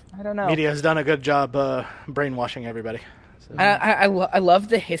 I don't know. Media has done a good job brainwashing everybody. So. I love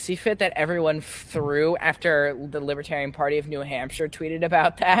the hissy fit that everyone threw after the Libertarian Party of New Hampshire tweeted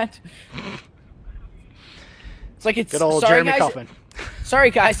about that. It's like it's good old sorry, Jeremy guys, Kaufman. Sorry,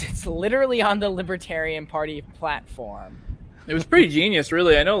 guys. It's literally on the Libertarian Party platform. It was pretty genius,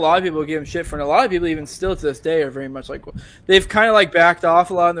 really. I know a lot of people give him shit for it. A lot of people, even still to this day, are very much like they've kind of like backed off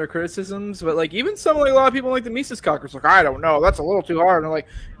a lot in their criticisms. But like even some like a lot of people like the Mises Caucus, like I don't know, that's a little too hard. And I'm like,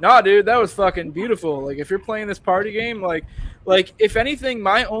 nah, dude, that was fucking beautiful. Like if you're playing this party game, like if anything,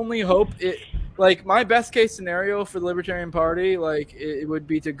 my only hope, my best case scenario for the Libertarian Party, like it would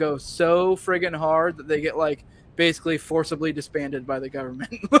be to go so friggin' hard that they get like basically forcibly disbanded by the government.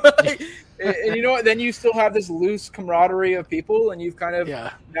 And you know what? Then you still have this loose camaraderie of people, and you've kind of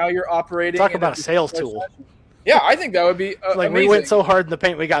now you're operating. Talk about a sales tool. Yeah, I think that would be amazing. We went so hard in the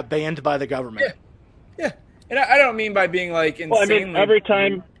paint, we got banned by the government. Yeah. And I don't mean by being like insanely. Well, I mean,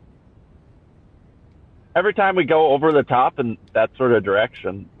 every time we go over the top in that sort of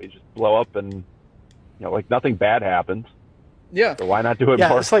direction, we just blow up, and nothing bad happens. Yeah. So why not do it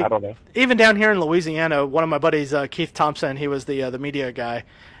more? It's like, I don't know. Even down here in Louisiana, one of my buddies, Keith Thompson, he was the media guy,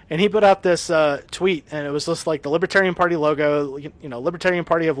 and he put out this tweet, and it was just like the Libertarian Party logo, Libertarian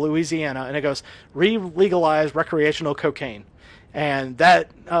Party of Louisiana, and it goes, re-legalize recreational cocaine. And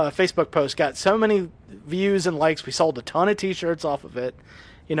that Facebook post got so many views and likes. We sold a ton of T-shirts off of it.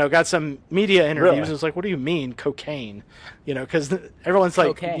 Got some media interviews. Really? It was like, what do you mean cocaine? Because everyone's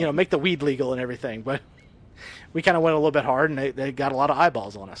like, Cocaine. Make the weed legal and everything, but we kind of went a little bit hard, and they got a lot of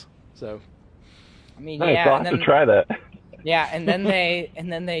eyeballs on us. So, I mean, Nice, I'll have to try that. Yeah, and then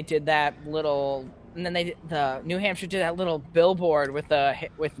they did that little, and then the New Hampshire did that little billboard with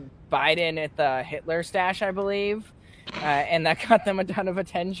Biden at the Hitler stash, I believe, and that got them a ton of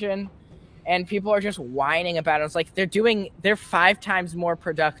attention. And people are just whining about it. It's like they're 5 times more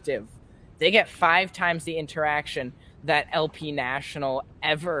productive. They get 5 times the interaction that LP National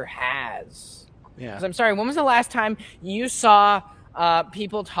ever has. yeah. 'Cause I'm sorry, when was the last time you saw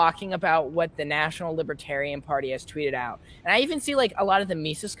people talking about what the National Libertarian Party has tweeted out? And I even see like a lot of the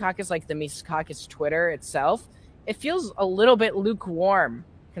Mises Caucus, like the Mises Caucus Twitter itself. It feels a little bit lukewarm,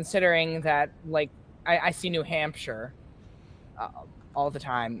 considering that like I see New Hampshire all the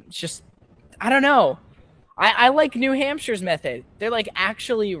time. It's just, I don't know. I like New Hampshire's method. They're like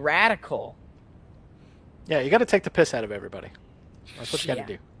actually radical. Yeah, you got to take the piss out of everybody. That's what you got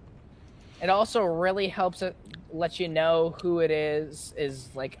to do. It also really helps it let you know who it is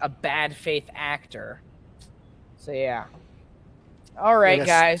like a bad faith actor. So yeah. All right,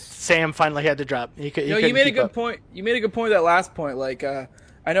 guys. Sam finally had to drop. You made a good point. You made a good point with that last point. Like,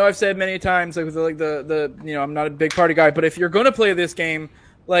 I know I've said many times, like with the I'm not a big party guy, but if you're going to play this game,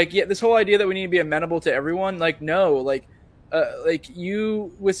 like, this whole idea that we need to be amenable to everyone, like, no, like, like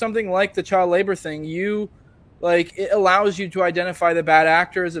you with something like the child labor thing, you like it allows you to identify the bad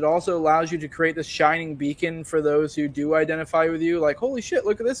actors. It also allows you to create this shining beacon for those who do identify with you. Like, holy shit,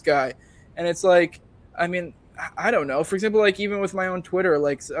 look at this guy. And it's like, I mean, I don't know. For example, like even with my own Twitter,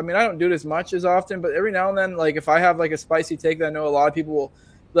 like, I mean, I don't do it as much as often, but every now and then, like if I have like a spicy take that I know a lot of people will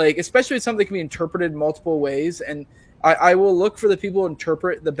like, especially if something can be interpreted multiple ways, and I will look for the people who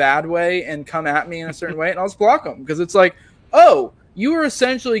interpret the bad way and come at me in a certain way, and I'll just block them because it's like, oh, you were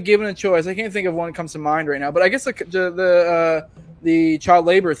essentially given a choice. I can't think of one that comes to mind right now, but I guess the child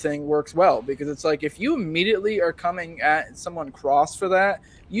labor thing works well because it's like if you immediately are coming at someone cross for that,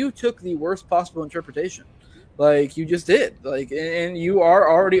 you took the worst possible interpretation. Like you just did. Like, and you are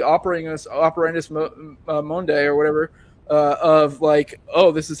already operating this operandus mundi or whatever. Of like,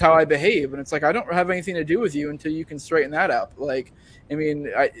 oh, this is how I behave, and it's like I don't have anything to do with you until you can straighten that up. Like, I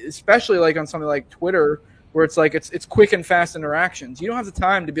mean, especially like on something like Twitter, where it's like it's quick and fast interactions. You don't have the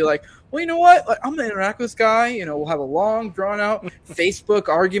time to be like, well, you know what? Like, I'm gonna interact with this guy. You know, we'll have a long, drawn out Facebook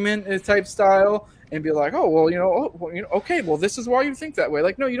argument type style, and be like, oh, well, okay, well, this is why you think that way.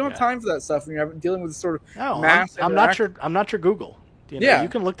 Like, no, you don't have time for that stuff when you're dealing with this sort of mass. I'm not your Google. You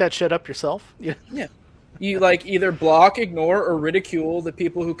can look that shit up yourself. Yeah. You like either block, ignore, or ridicule the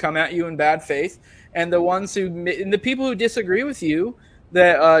people who come at you in bad faith, and the people who disagree with you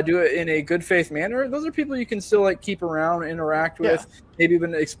that do it in a good faith manner. Those are people you can still like keep around, interact with, maybe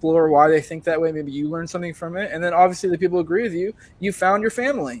even explore why they think that way. Maybe you learn something from it, and then obviously the people who agree with you, you found your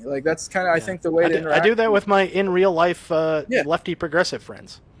family. Like that's kind of I think the way to interact. I do that with my in real life lefty progressive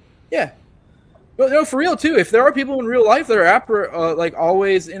friends. Yeah. But no, for real too. If there are people in real life that are like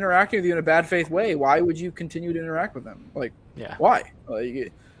always interacting with you in a bad faith way, why would you continue to interact with them? Like, why?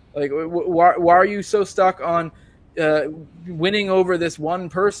 Why are you so stuck on winning over this one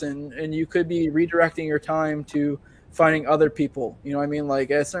person, and you could be redirecting your time to finding other people? You know what I mean?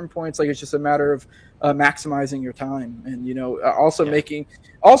 Like at certain points, like it's just a matter of maximizing your time, and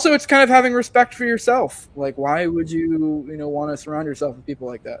also it's kind of having respect for yourself. Like, why would you want to surround yourself with people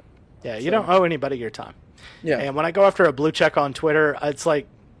like that? Yeah, you don't owe anybody your time. Yeah. And when I go after a blue check on Twitter, it's like,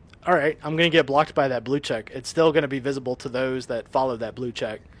 all right, I'm going to get blocked by that blue check. It's still going to be visible to those that follow that blue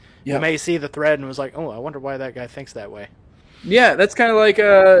check. Yeah. You may see the thread and was like, oh, I wonder why that guy thinks that way. Yeah, that's kind of like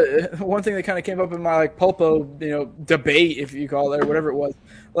one thing that kind of came up in my like Pulpo, debate, if you call it, or whatever it was.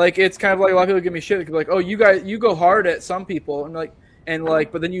 Like it's kind of like a lot of people give me shit. They could be like, oh, you guys, you go hard at some people, and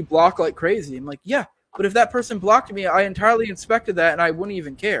but then you block like crazy. I'm like, yeah. But if that person blocked me, I entirely inspected that, and I wouldn't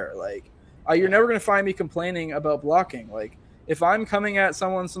even care. Like, you're never going to find me complaining about blocking. Like, if I'm coming at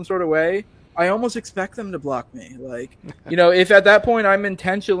someone some sort of way, I almost expect them to block me. Like, if at that point I'm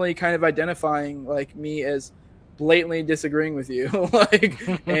intentionally kind of identifying like me as blatantly disagreeing with you,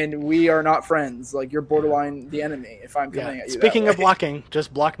 and we are not friends. Like, you're borderline the enemy if I'm coming at you. Speaking of blocking,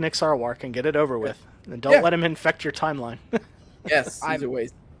 just block Nick Sarwark and get it over with, and don't let him infect your timeline. Yes, these are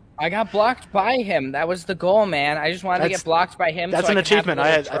ways. I got blocked by him. That was the goal, man. I just wanted to get blocked by him. That's an achievement.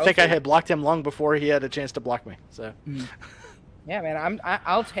 I think I had blocked him long before he had a chance to block me. So, yeah, man,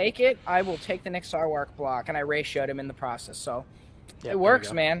 I'll take it. I will take the Nick Sarwark block, and I ratioed him in the process. So it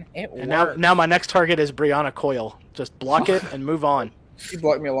works, man. It works. Now my next target is Brianna Coyle. Just block it and move on. She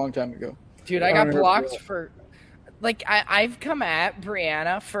blocked me a long time ago. Dude, I got blocked for like I've come at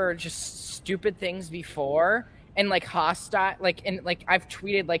Brianna for just stupid things before. And like hostile, I've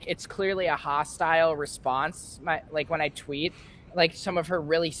tweeted like it's clearly a hostile response. When I tweet like some of her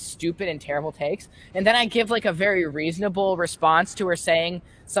really stupid and terrible takes, and then I give like a very reasonable response to her saying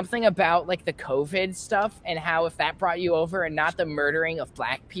something about like the COVID stuff and how if that brought you over and not the murdering of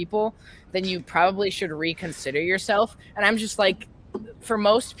black people, then you probably should reconsider yourself. And I'm just like, for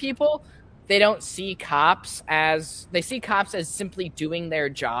most people, they don't see cops as simply doing their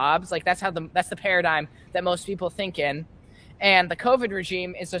jobs. Like that's the paradigm that most people think in. And the COVID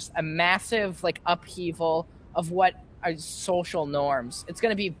regime is just a massive like upheaval of what are social norms. It's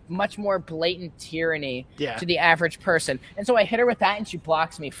going to be much more blatant tyranny to the average person. And so I hit her with that and she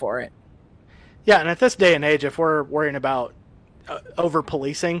blocks me for it. Yeah. And at this day and age, if we're worrying about over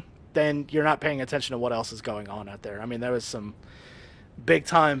policing, then you're not paying attention to what else is going on out there. I mean, there was some big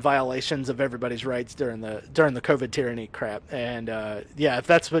time violations of everybody's rights during the COVID tyranny crap. And if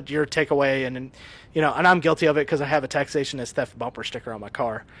that's what your takeaway, and I'm guilty of it because I have a taxation as theft bumper sticker on my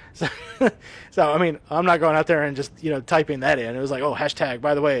car. So I mean, I'm not going out there and just typing that in. It was like, oh, hashtag,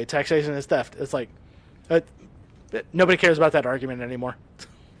 by the way, taxation is theft. It's like nobody cares about that argument anymore.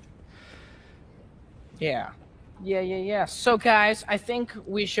 Yeah. So guys, I think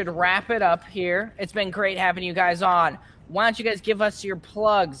we should wrap it up here. It's been great having you guys on. Why don't you guys give us your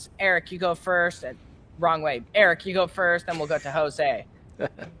plugs? Eric, you go first. wrong way. Eric, you go first, then we'll go to Jose.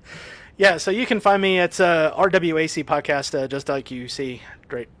 Yeah, so you can find me at RWAC Podcast, just like you see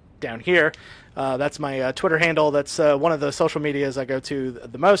right down here. That's my Twitter handle. That's one of the social medias I go to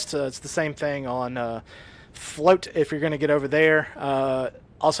the most. It's the same thing on Float if you're going to get over there.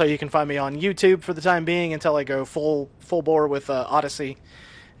 Also, you can find me on YouTube for the time being until I go full bore with Odyssey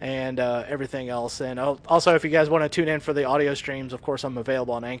and everything else. And also, if you guys want to tune in for the audio streams, of course, I'm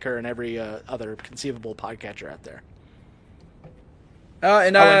available on Anchor and every other conceivable podcatcher out there.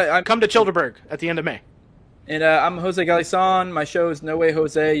 I'm come to Childerberg at the end of May. And I'm Jose Galison. My show is No Way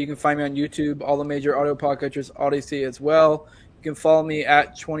Jose. You can find me on YouTube, all the major audio podcatchers, Odyssey as well. You can follow me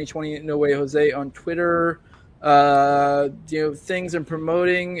at 2020 No Way Jose on Twitter. Things I'm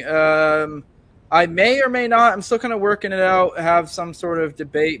promoting. I may or may not, I'm still kind of working it out, have some sort of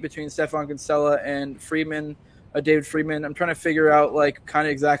debate between Stefan Kinsella and Friedman. David Friedman. I'm trying to figure out kind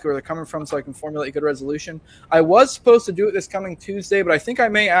of exactly where they're coming from so I can formulate a good resolution. I was supposed to do it this coming Tuesday, but I think I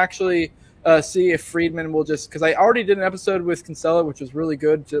may actually see if Friedman will just, because I already did an episode with Kinsella, which was really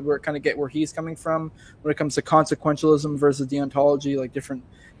good to kind of get where he's coming from when it comes to consequentialism versus deontology, like different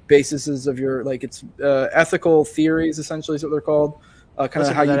bases of your, it's ethical theories, essentially is what they're called. Kind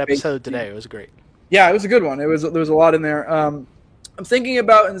of how that you episode today. It was great. Yeah, it was a good one. There was a lot in there. I'm thinking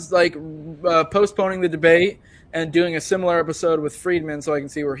about postponing the debate and doing a similar episode with Friedman so I can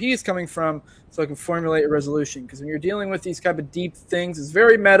see where he's coming from so I can formulate a resolution. Because when you're dealing with these type of deep things, it's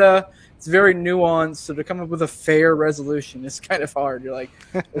very meta, it's very nuanced, so to come up with a fair resolution is kind of hard. You're like,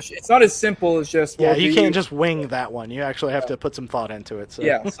 it's not as simple as just... Yeah, you can't just wing that one. You actually have to put some thought into it. So.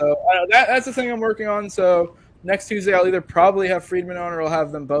 Yeah, so that's the thing I'm working on. So next Tuesday I'll either probably have Friedman on or I'll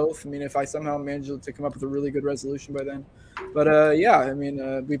have them both. I mean, if I somehow manage to come up with a really good resolution by then. But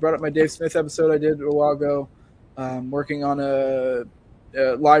we brought up my Dave Smith episode I did a while ago. Working on a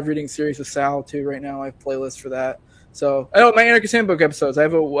live reading series with Sal too right now. I have playlists for that. So my Anarchist Handbook episodes. I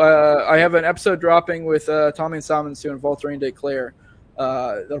have an episode dropping with Tommy and Simon soon, Voltaire de Claire.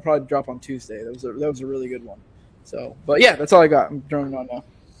 They'll probably drop on Tuesday. That was a really good one. So, but yeah, that's all I got. I'm droning on now.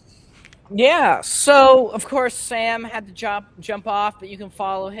 Yeah, so of course Sam had to jump off, but you can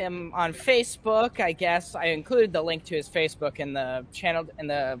follow him on Facebook. I guess I included the link to his Facebook in the channel in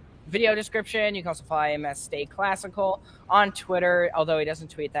the video description. You can also follow him as Stay Classical on Twitter, although he doesn't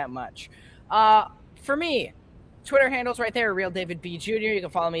tweet that much. For me, Twitter handles right there, Real David B. Jr. You can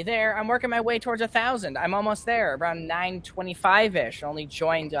follow me there. I'm working my way towards 1,000. I'm almost there, around 925-ish. Only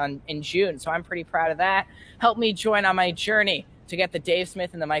joined in June, so I'm pretty proud of that. Help me join on my journey to get the Dave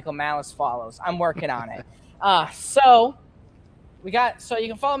Smith and the Michael Malice follows. I'm working on it. So you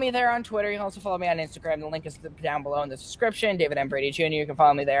can follow me there on Twitter. You can also follow me on Instagram. The link is down below in the description. David M. Brady Jr. You can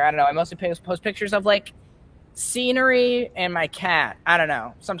follow me there. I don't know. I mostly post pictures of scenery and my cat. I don't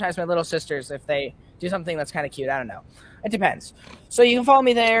know. Sometimes my little sisters, if they do something that's kind of cute. I don't know. It depends. So you can follow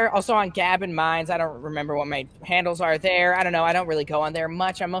me there. Also on Gab and Minds. I don't remember what my handles are there. I don't know. I don't really go on there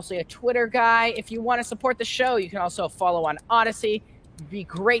much. I'm mostly a Twitter guy. If you want to support the show, you can also follow on Odyssey. It'd be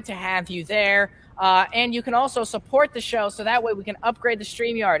great to have you there. And you can also support the show so that way we can upgrade the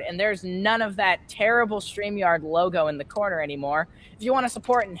StreamYard. And there's none of that terrible StreamYard logo in the corner anymore. If you want to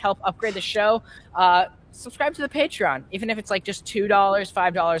support and help upgrade the show, subscribe to the Patreon. Even if it's just $2,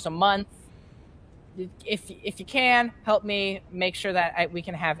 $5 a month. If you can, help me make sure that we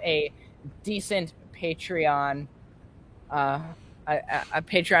can have a decent Patreon a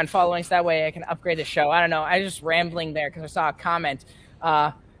Patreon following, so that way I can upgrade the show. I don't know. I was just rambling there because I saw a comment.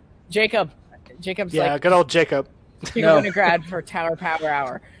 Jacob's good old Jacob. Grad for Tower Power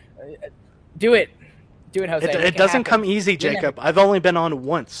Hour. Do it, Jose. It doesn't come easy, Jacob. I've only been on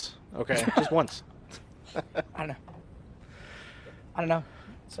once. Okay, just once. I don't know.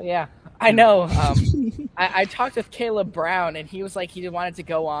 So yeah, I know. I talked with Caleb Brown, and he was like he wanted to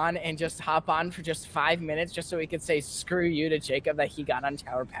go on and just hop on for just 5 minutes, just so he could say "screw you" to Jacob that he got on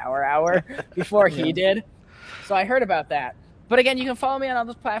Tower Power Hour before he did. So I heard about that. But again, you can follow me on all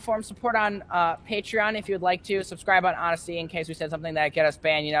those platforms. Support on Patreon if you would like to. Subscribe on Odyssey in case we said something that get us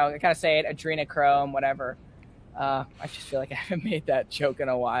banned. I gotta say it, Adrenochrome, whatever. I just feel like I haven't made that joke in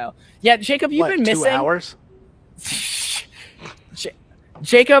a while. Yeah, Jacob, you've been missing. 2 hours?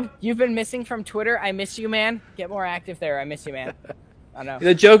 Jacob, you've been missing from Twitter. I miss you, man. Get more active there. I miss you, man. I know.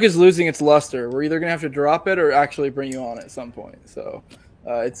 The joke is losing its luster. We're either going to have to drop it or actually bring you on at some point. So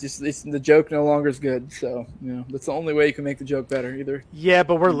it's the joke no longer is good. So, that's the only way you can make the joke better either. Yeah,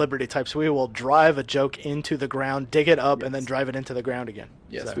 but we're Liberty types. We will drive a joke into the ground, dig it up, and then drive it into the ground again.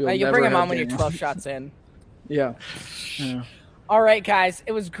 Yes. You bring him on when you're 12 shots in. Yeah. All right, guys.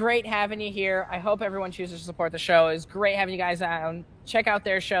 It was great having you here. I hope everyone chooses to support the show. It was great having you guys on. Check out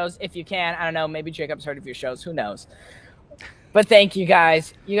their shows if you can. I don't know. Maybe Jacob's heard of your shows. Who knows? But thank you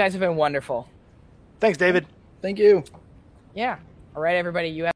guys. You guys have been wonderful. Thanks, David. Thank you. Yeah. All right, everybody. You have